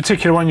 The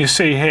particular one you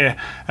see here,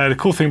 the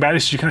cool thing about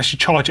this is you can actually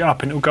charge it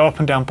up and it'll go up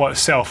and down by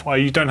itself, or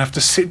you don't have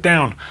to sit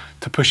down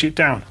to push it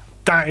down.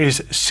 That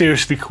is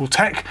seriously cool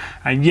tech,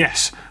 and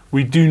yes,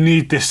 we do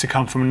need this to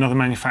come from another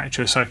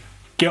manufacturer. So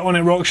get on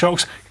it,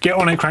 RockShox, get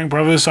on it, Crank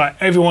Brothers.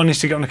 Everyone needs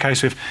to get on the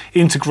case with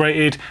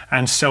integrated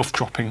and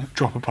self-dropping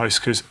dropper posts,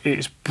 because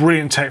it's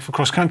brilliant tech for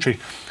cross-country.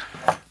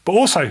 But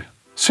also,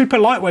 super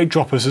lightweight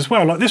droppers as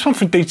well. Like this one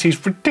from DT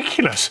is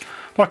ridiculous.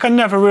 Like I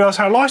never realised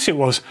how light it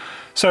was.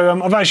 So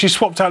I've actually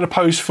swapped out the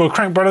post for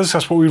Crank Brothers,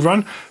 that's what we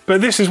run.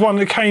 But this is one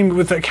that came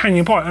with that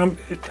Canyon bike.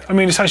 I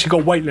mean, it's actually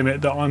got weight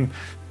limit that I'm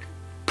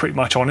pretty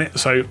much on it,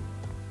 so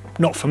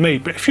not for me.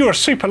 But if you're a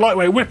super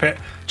lightweight whippet,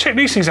 check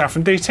these things out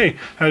from DT.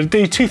 The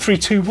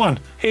D2321,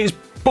 it is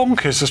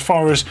bonkers as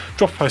far as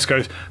drop post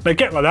goes. They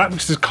get like that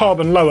because it's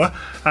carbon lower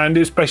and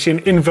it's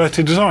basically an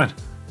inverted design.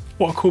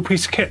 What a cool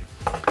piece of kit.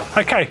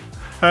 Okay,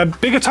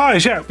 bigger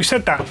tyres, yeah, we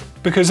said that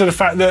because of the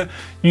fact that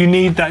you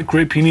need that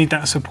grip, you need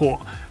that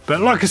support. But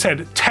like I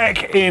said,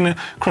 tech in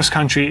cross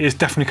country is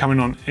definitely coming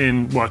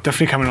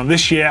on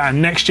this year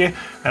and next year.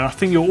 And I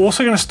think you're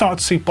also going to start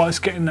to see bikes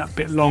getting that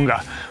bit longer.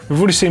 We've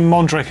already seen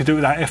Mondraker do it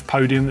with that F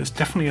Podium. That's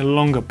definitely a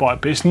longer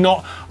bike, but it's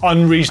not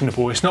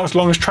unreasonable. It's not as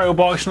long as trail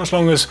bikes, not as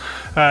long as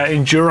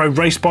enduro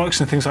race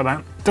bikes and things like that.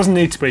 It doesn't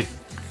need to be.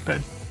 But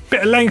a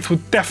bit of length will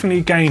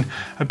definitely gain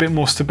a bit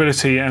more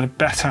stability and a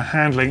better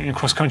handling in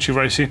cross country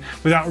racing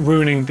without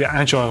ruining the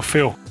agile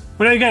feel.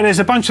 Well, there you go, there's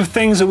a bunch of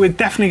things that we're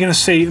definitely going to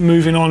see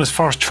moving on as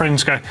far as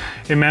trends go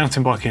in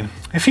mountain biking.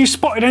 If you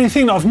spotted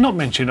anything that I've not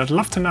mentioned, I'd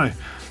love to know.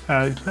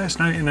 Let us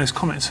know in those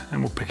comments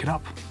and we'll pick it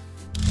up.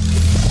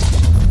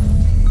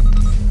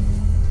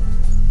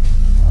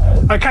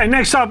 Okay,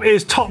 next up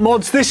is top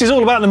mods. This is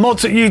all about the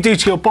mods that you do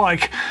to your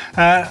bike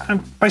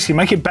and basically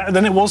make it better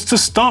than it was to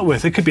start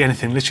with. It could be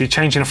anything, literally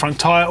changing a front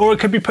tyre, or it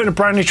could be putting a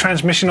brand new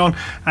transmission on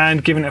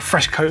and giving it a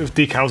fresh coat of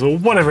decals or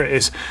whatever it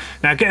is.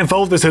 Now get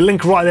involved, there's a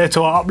link right there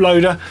to our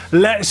uploader.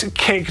 Let's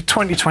kick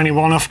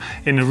 2021 off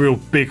in a real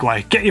big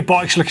way. Get your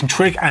bikes looking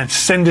trick and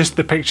send us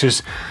the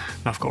pictures.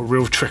 I've got a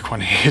real trick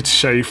one here to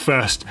show you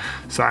first.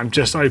 So I'm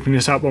just opening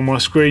this up on my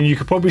screen. You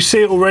can probably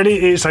see it already.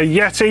 It's a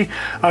Yeti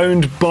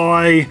owned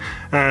by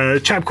a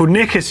chap called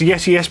Nick. It's a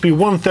Yeti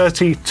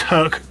SB130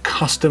 Turk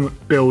custom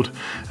build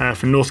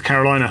from North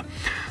Carolina.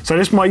 So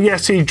this is my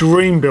Yeti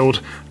dream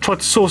build. Tried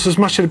to source as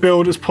much of the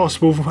build as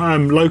possible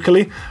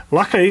locally.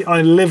 Luckily,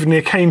 I live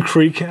near Cane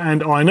Creek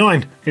and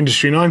I-9,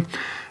 Industry 9.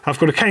 I've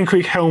got a Cane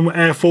Creek Helm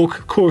air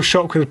fork, coil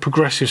shock with a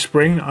progressive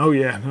spring. Oh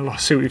yeah, I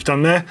see what you've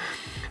done there.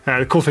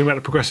 The cool thing about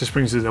the progressive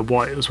springs is they're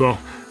white as well.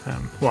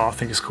 Well, I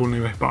think it's cool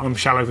anyway, but I'm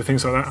shallow with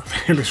things like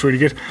that. It looks really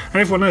good. And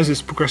everyone knows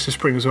it's progressive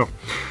spring as well.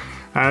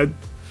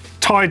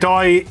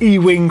 Tie-dye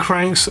E-wing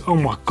cranks. Oh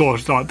my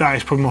God, like that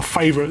is probably my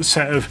favourite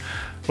set of,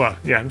 well,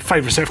 yeah,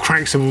 favourite set of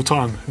cranks of all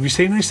time. Have you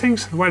seen these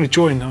things? The way they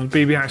join on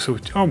the BB axle.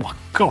 Oh my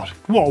God,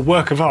 what a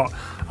work of art.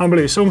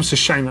 Unbelievable. It's almost a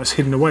shame that's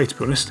hidden away, to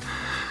be honest.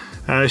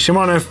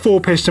 Shimano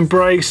 4-piston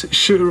brakes,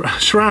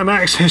 SRAM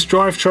Access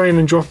drivetrain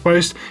and drop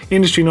post,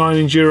 Industry 9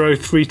 Enduro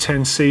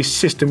 310C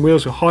system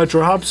wheels with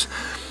hydro hubs.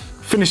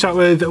 Finish up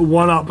with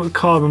 1UP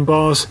carbon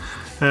bars,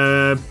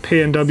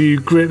 P&W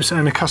grips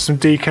and a custom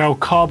decal,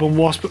 carbon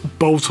wasp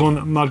bolt-on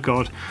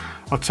mudguard.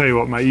 I'll tell you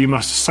what, mate, you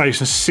must save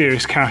some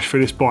serious cash for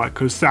this bike,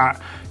 because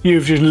that,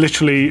 you've just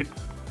literally,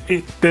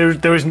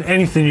 there isn't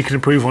anything you can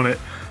improve on it.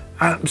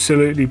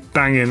 Absolutely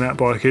banging that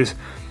bike is.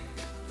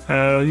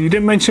 You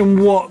didn't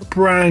mention what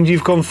brand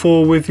you've gone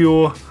for with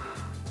your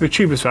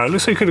tubeless valve. It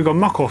looks like you could have gone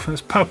muck off.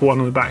 There's a purple one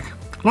on the back.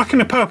 Like in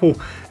the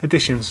purple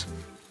editions.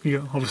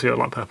 Obviously I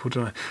like purple,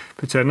 don't I?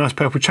 But nice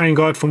purple chain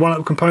guide from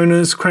 1UP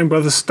components, Crank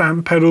Brothers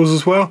stamp pedals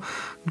as well.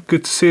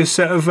 Good to see a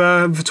set of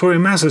Vittoria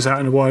Mazdas out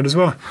in the wild as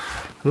well.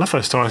 I love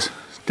those tyres.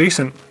 It's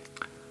decent.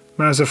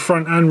 Mazda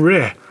front and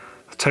rear.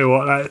 I'll tell you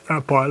what,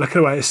 that bike, look at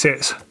the way it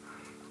sits.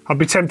 I'd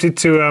be tempted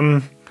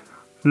to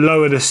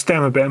lower the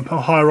stem a bit and put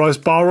a high-rise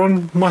bar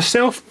on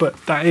myself,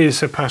 but that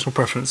is a personal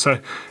preference, so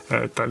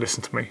don't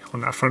listen to me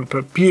on that front.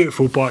 But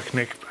beautiful bike,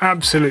 Nick,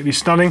 absolutely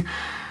stunning.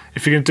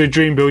 If you're going to do a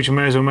dream build, you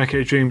may as well make it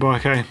a dream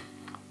bike, eh?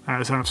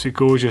 That is absolutely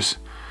gorgeous.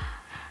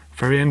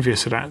 Very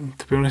envious of that,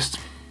 to be honest.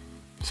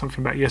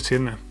 Something about Yeti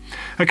in there.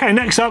 Okay,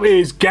 next up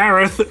is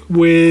Gareth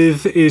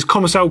with his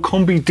Commercial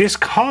Combi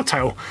Disc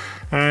Hardtail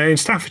in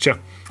Staffordshire.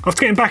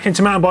 After getting back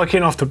into mountain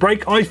biking after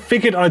break, I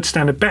figured I'd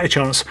stand a better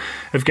chance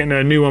of getting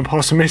a new one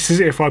past the missus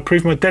if I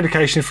proved my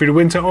dedication through the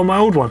winter on my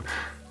old one.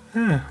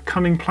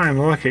 Cunning plan,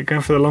 I like it,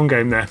 going for the long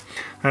game there.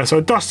 So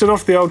I dusted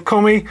off the old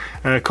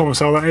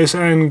Commercial that is,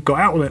 and got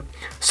out on it.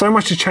 So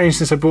much has changed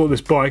since I bought this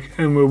bike,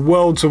 and we're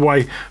worlds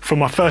away from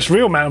my first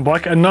real mountain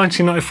bike, a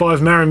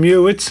 1995 Marin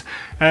Muirwoods.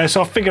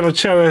 So I figured I'd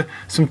show her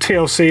some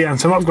TLC and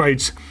some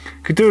upgrades.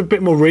 Could do a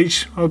bit more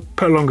reach. I'll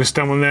put a longer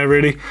stem on there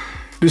really.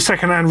 The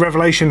second-hand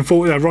Revelation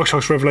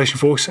RockShox Revelation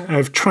forks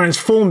have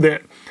transformed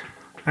it,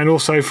 and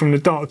also from the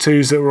Dart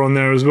 2s that were on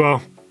there as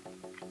well.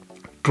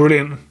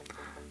 Brilliant.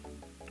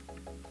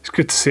 It's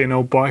good to see an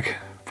old bike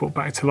brought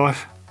back to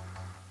life.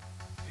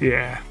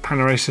 Yeah,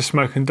 Panaracer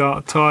smoke and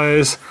dark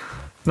tyres.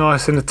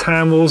 Nice in the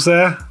tan walls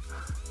there.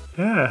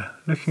 Yeah,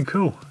 looking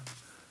cool.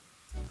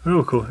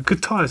 Real cool.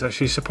 Good tyres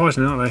actually,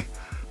 surprisingly, aren't they?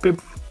 Bit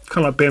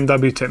kind of like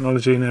BMW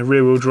technology in their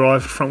rear wheel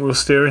drive, front wheel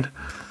steering.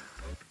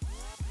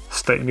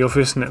 State in the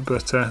office, isn't it?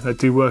 But they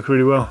do work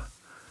really well.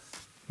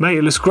 Mate,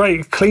 it looks great.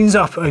 It cleans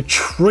up a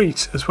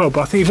treat as well.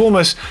 But I think you've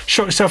almost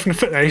shot yourself in the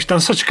foot there. You've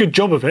done such a good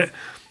job of it.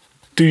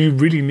 Do you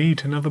really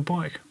need another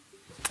bike?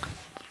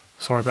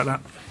 Sorry about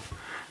that.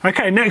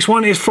 Okay, next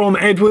one is from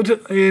Edward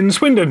in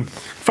Swindon.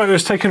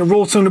 Photos taken at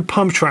Rawton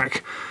pump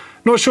track.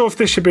 Not sure if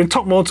this should be in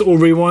top mods or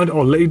rewind.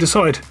 I'll let you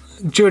decide.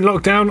 During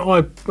lockdown,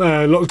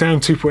 lockdown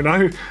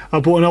 2.0, I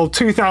bought an old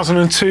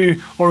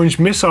 2002 orange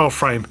missile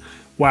frame.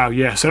 Wow,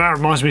 yeah, so that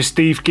reminds me of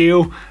Steve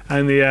Gill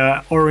and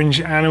the Orange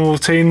Animal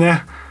team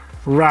there.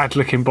 Rad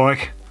looking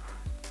bike.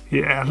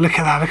 Yeah, look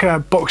at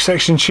that box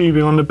section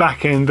tubing on the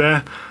back end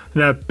there.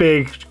 And a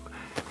big,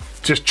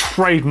 just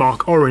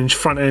trademark orange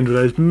front end with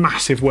those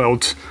massive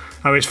welds.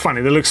 I mean, it's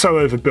funny, they look so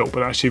overbuilt,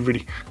 but actually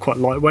really quite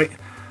lightweight.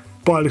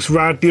 Bike looks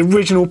rad. The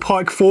original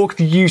pike fork,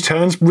 the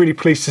U-turns, really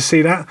pleased to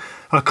see that.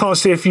 I can't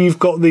see if you've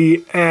got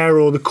the air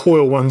or the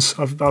coil ones.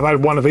 I've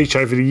had one of each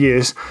over the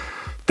years.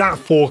 That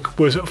fork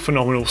was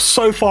phenomenal.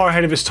 So far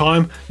ahead of its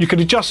time. You could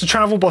adjust the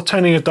travel by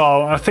turning a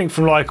dial, I think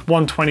from like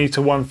 120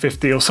 to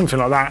 150 or something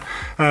like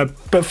that.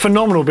 But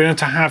phenomenal being able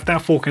to have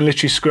that fork and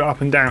literally screw it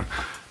up and down.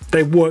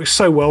 They work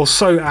so well,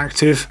 so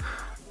active.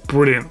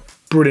 Brilliant,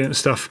 brilliant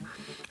stuff.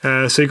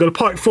 So you've got the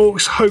pike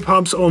forks, Hope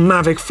hubs on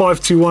Mavic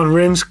 521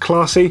 rims,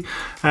 classy.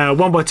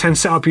 1x10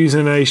 setup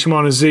using a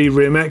Shimano Z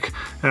rear mech,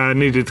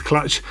 needed the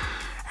clutch.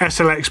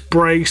 SLX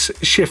brakes,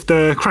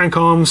 shifter, crank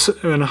arms,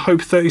 and a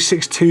Hope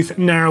 36 tooth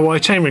narrow eye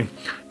chainring.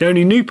 The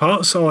only new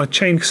parts are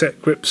chain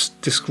cassette grips,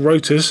 disc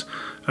rotors.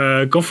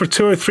 Gone for a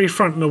 203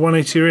 front and a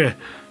 180 rear.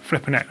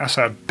 Flipping it, that's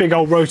a big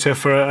old rotor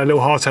for a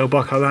little hardtail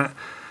bike like that.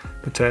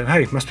 But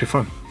hey, must be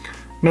fun.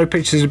 No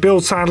pictures of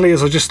build sadly,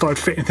 as I just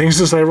started fitting things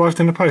as they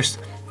arrived in the post.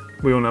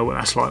 We all know what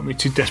that's like. We're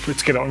too desperate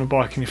to get it on a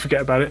bike and you forget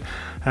about it.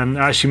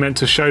 I actually meant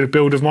to show the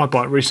build of my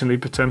bike recently,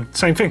 but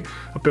same thing.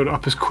 I built it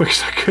up as quick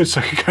as I could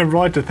so I could go and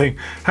ride the thing.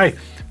 Hey,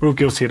 we're all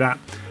guilty of that.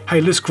 Hey,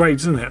 it looks great,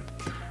 doesn't it?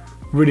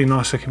 Really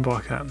nice looking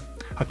bike, that.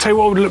 I'll tell you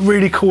what would look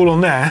really cool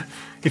on there,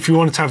 if you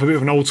wanted to have a bit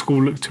of an old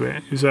school look to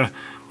it, is one of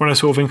those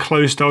sort of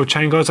enclosed style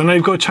chain guides. I know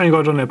you've got a chain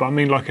guide on there, but I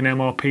mean like an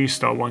MRP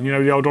style one. You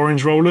know, the old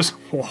orange rollers?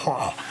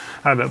 Oh,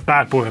 I look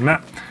bad boy in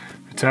that.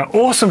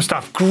 Awesome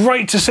stuff,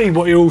 great to see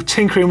what you're all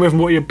tinkering with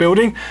and what you're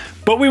building,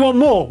 but we want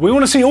more. We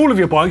want to see all of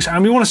your bikes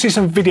and we want to see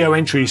some video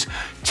entries.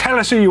 Tell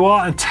us who you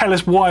are and tell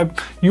us why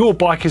your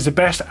bike is the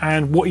best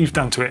and what you've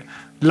done to it.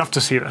 Love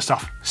to see that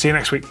stuff. See you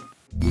next week.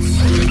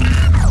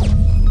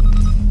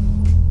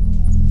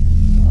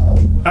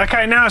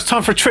 Okay, now it's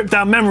time for a trip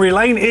down memory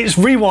lane. It's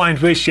Rewind,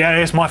 which, yeah,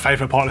 is my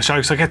favourite part of the show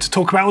because I get to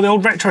talk about all the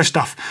old retro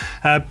stuff.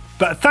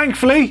 But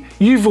thankfully,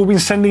 you've all been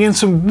sending in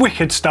some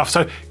wicked stuff,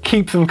 so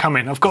keep them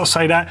coming. I've got to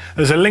say that.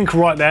 There's a link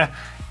right there.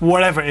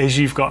 Whatever it is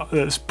you've got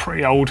that's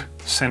pretty old,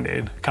 send it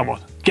in. Come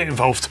on, get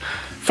involved.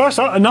 First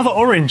up, another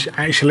orange,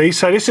 actually.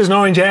 So this is an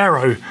orange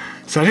Aero.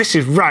 So this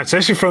is rad. So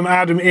this is from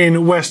Adam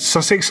in West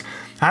Sussex.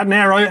 I had an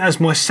Aero as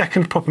my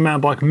second proper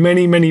mountain bike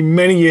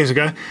many years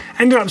ago.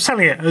 Ended up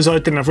selling it as I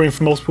didn't have room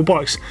for multiple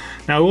bikes.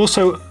 Now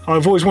also,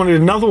 I've always wanted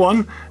another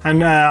one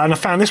and I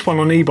found this one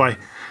on eBay.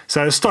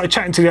 So I started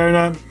chatting to the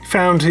owner,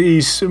 found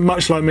he's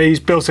much like me, he's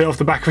built it off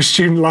the back of a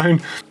student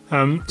loan.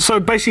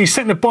 So basically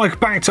sent the bike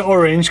back to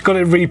Orange, got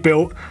it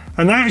rebuilt,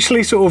 and they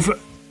actually sort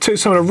of took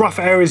some of the rough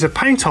areas of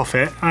paint off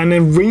it and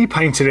then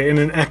repainted it in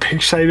an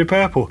epic shade of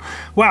purple.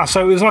 Wow,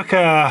 so it was like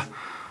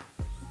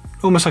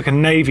almost like a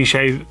navy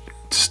shade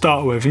to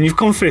start with, and you've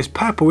gone for this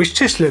purple, which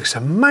just looks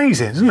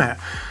amazing, doesn't it?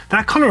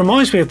 That kind of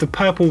reminds me of the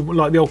purple,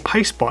 like the old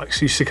pace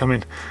bikes used to come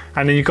in.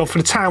 And then you've gone for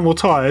the tan wheel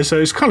tyres, so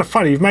it's kind of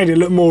funny, you've made it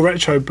look more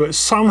retro, but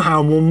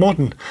somehow more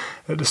modern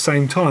at the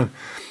same time.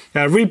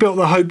 Rebuilt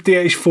the Hope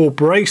DH4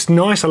 brakes,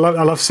 nice. I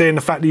love seeing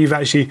the fact that you've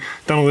actually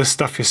done all this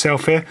stuff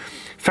yourself here.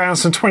 Found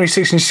some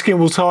 26-inch skin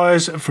wheel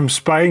tyres from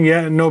Spain,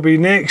 yeah, Nobby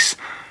Nicks.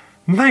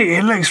 Mate,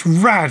 it looks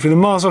rad with a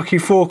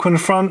Marzocchi fork on the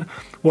front,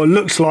 what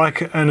looks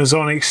like an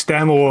Azonic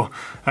stem, or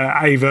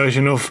a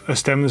version of a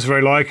stem that's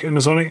very like an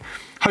Azonic.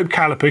 Hope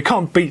caliper, you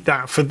can't beat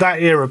that for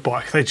that era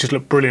bike. They just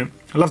look brilliant.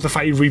 I love the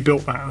fact you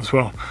rebuilt that as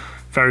well.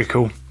 Very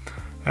cool.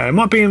 It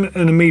might be an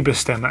Amoeba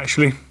stem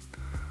actually.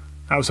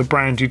 That was a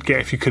brand you'd get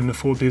if you couldn't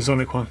afford the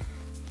Azonic one.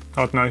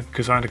 I'd know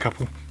because I had a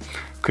couple.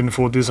 Couldn't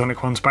afford the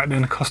Azonic ones back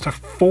then. It cost a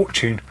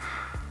fortune.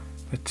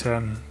 But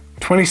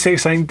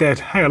 26 ain't dead.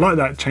 Hey, I like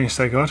that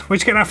chainstay guard.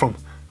 Where'd you get that from?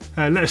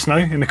 Let us know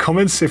in the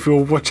comments if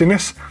you're watching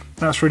this.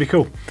 That's really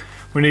cool.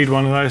 We need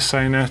one of those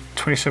saying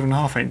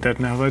 27.5 ain't dead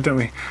now though, don't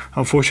we?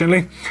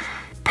 Unfortunately.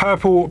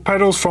 Purple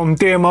pedals from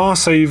DMR,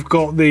 so you've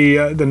got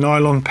the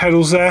nylon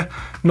pedals there.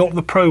 Not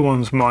the pro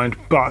ones, mind,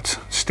 but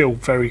still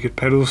very good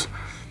pedals.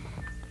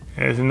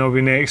 There's a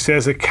Nobby Nicks.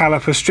 There's a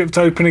caliper stripped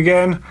open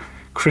again.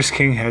 Chris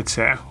King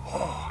headset.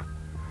 Oh.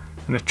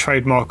 And a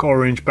trademark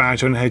orange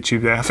badge on the head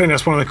tube there. I think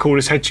that's one of the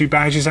coolest head tube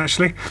badges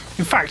actually.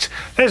 In fact,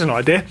 there's an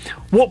idea.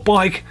 What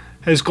bike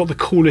has got the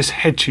coolest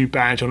head tube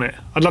badge on it.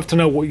 I'd love to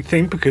know what you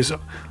think, because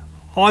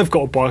I've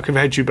got a bike with a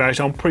head tube badge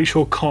I'm pretty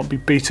sure can't be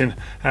beaten,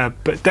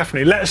 but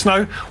definitely let us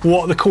know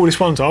what the coolest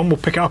ones are and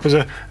we'll pick it up as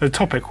a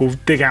topic. We'll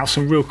dig out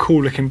some real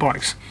cool looking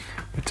bikes.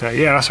 But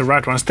yeah, that's a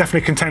rad one. It's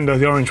definitely a contender,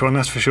 the orange one,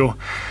 that's for sure.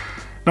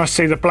 Nice to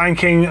see the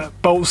blanking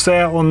bolts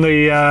there on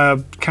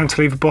the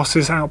cantilever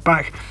bosses out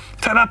back.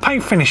 That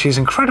paint finish is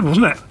incredible,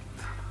 isn't it?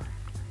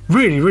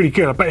 Really, really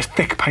good. I bet it's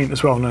thick paint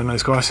as well, knowing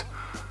those guys.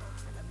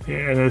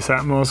 Yeah, there's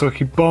that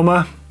Marzocchi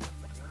bomber.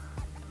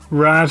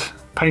 Rad.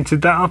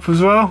 Painted that up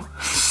as well.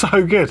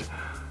 So good.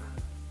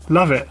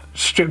 Love it.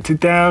 Stripped it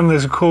down.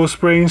 There's a core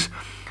springs.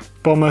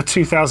 Bomber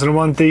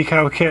 2001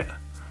 decal kit.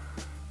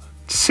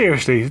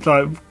 Seriously,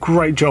 like,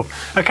 great job.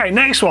 Okay,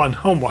 next one.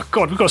 Oh my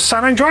God, we've got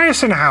San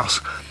Andreas in the house.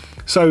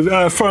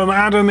 So from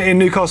Adam in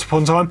Newcastle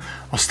upon Tyne.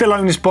 I still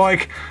own this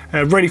bike,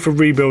 ready for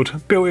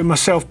rebuild. Built it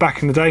myself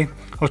back in the day.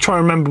 I'll try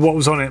and remember what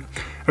was on it.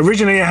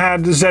 Originally I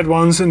had the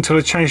Z1s until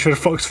I changed for the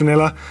Fox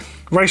Vanilla.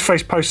 Race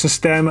face post and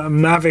stem,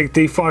 Mavic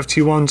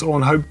D521s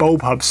on Hope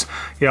bulb hubs.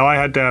 Yeah, I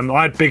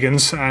had big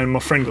uns and my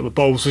friend got the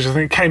bulbs, which I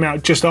think came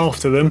out just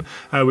after them,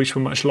 which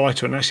were much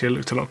lighter and actually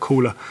looked a lot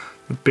cooler.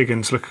 The big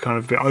uns look kind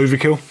of a bit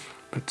overkill.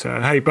 But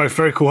hey, both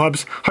very cool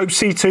hubs. Hope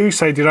C2,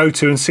 so they did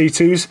O2 and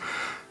C2s.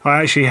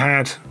 I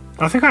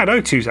think I had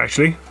O2s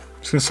actually. I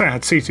was going to say I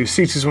had C2s.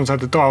 C2s ones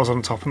had the dials on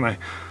the top, haven't they?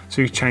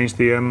 So you changed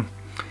the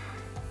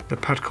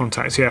pad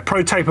contacts. Yeah,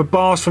 Pro Taper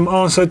bars from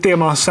Answer,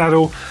 DMR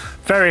saddle,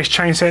 various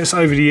chain sets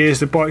over the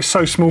years. The bike's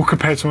so small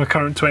compared to my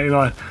current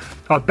 29,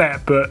 I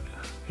bet, but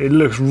it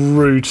looks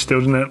rude still,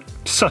 doesn't it?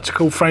 Such a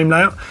cool frame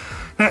layout.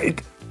 Now,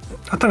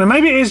 I don't know,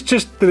 maybe it is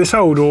just that it's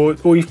old,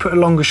 or you've put a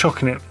longer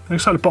shock in it. It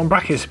looks like the bottom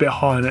bracket's a bit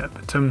high in it,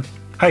 but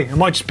hey, it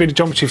might just be the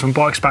geometry from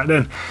bikes back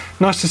then.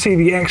 Nice to see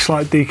the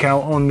X-Lite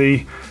decal on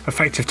the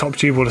effective top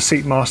tube or the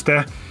seat mast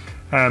there.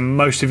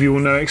 Most of you will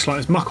know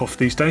X-Lite is Muck-Off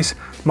these days.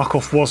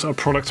 Muck-Off was a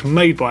product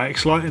made by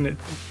X-Lite and it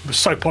was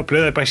so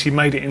popular they basically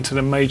made it into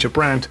the major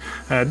brand.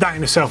 That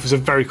in itself is a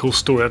very cool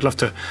story. I'd love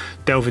to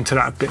delve into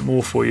that a bit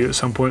more for you at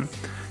some point.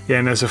 Yeah,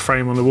 and there's a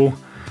frame on the wall.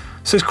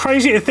 So it's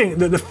crazy to think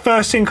that the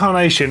first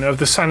incarnation of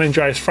the San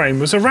Andreas frame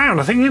was around,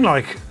 I think in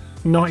like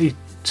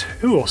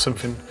 92 or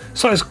something.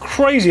 So it's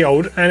crazy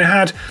old, and it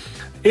had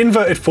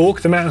inverted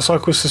fork, the mountain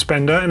cycle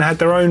suspender, and had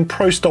their own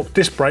Pro Stop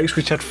disc brakes,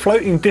 which had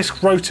floating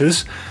disc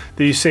rotors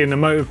that you see in the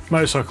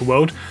motorcycle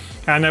world,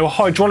 and there were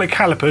hydraulic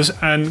calipers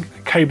and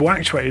cable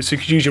actuators, so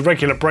you could use your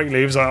regular brake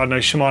levers, like, I don't know,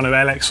 Shimano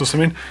LX or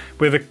something,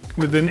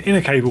 with an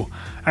inner cable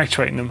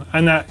actuating them.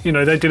 And that, you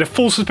know, they did a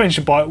full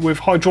suspension bike with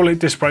hydraulic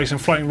disc brakes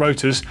and floating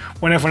rotors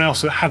when everyone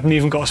else hadn't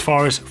even got as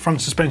far as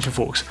front suspension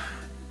forks.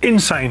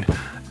 Insane.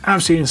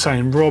 Absolutely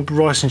insane. Rob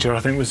Reisinger, I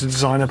think, was the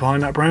designer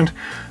behind that brand.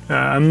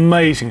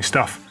 Amazing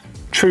stuff.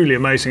 Truly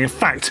amazing. In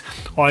fact,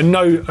 I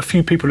know a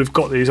few people who've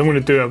got these. I'm going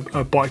to do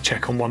a bike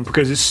check on one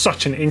because it's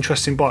such an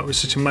interesting bike with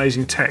such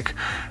amazing tech.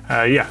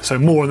 Yeah, so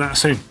more on that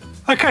soon.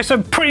 Okay,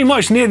 so pretty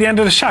much near the end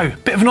of the show.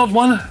 Bit of an odd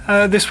one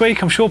this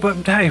week, I'm sure, but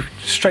hey,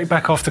 straight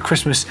back after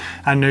Christmas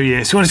and New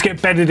Year. So we want to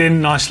get bedded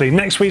in nicely.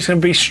 Next week's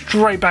going to be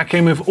straight back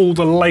in with all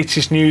the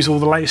latest news, all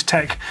the latest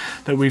tech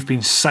that we've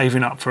been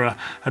saving up for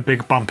a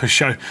big bumper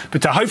show.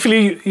 But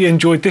hopefully you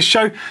enjoyed this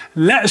show.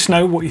 Let us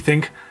know what you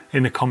think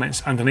in the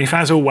comments underneath,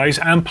 as always,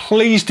 and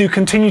please do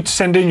continue to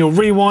send in your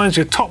rewinds,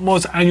 your top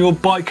mods and your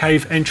bike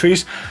cave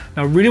entries.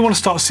 Now I really want to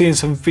start seeing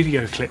some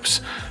video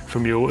clips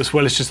from you all, as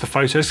well as just the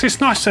photos. It's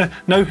nice to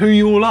know who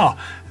you all are.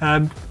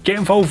 Get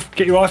involved,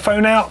 get your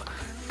iPhone out,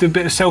 do a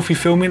bit of selfie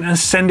filming and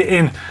send it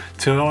in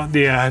to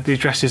the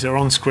addresses that are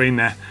on screen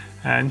there.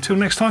 And until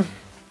next time,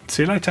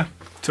 see you later.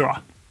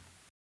 Ta-ra.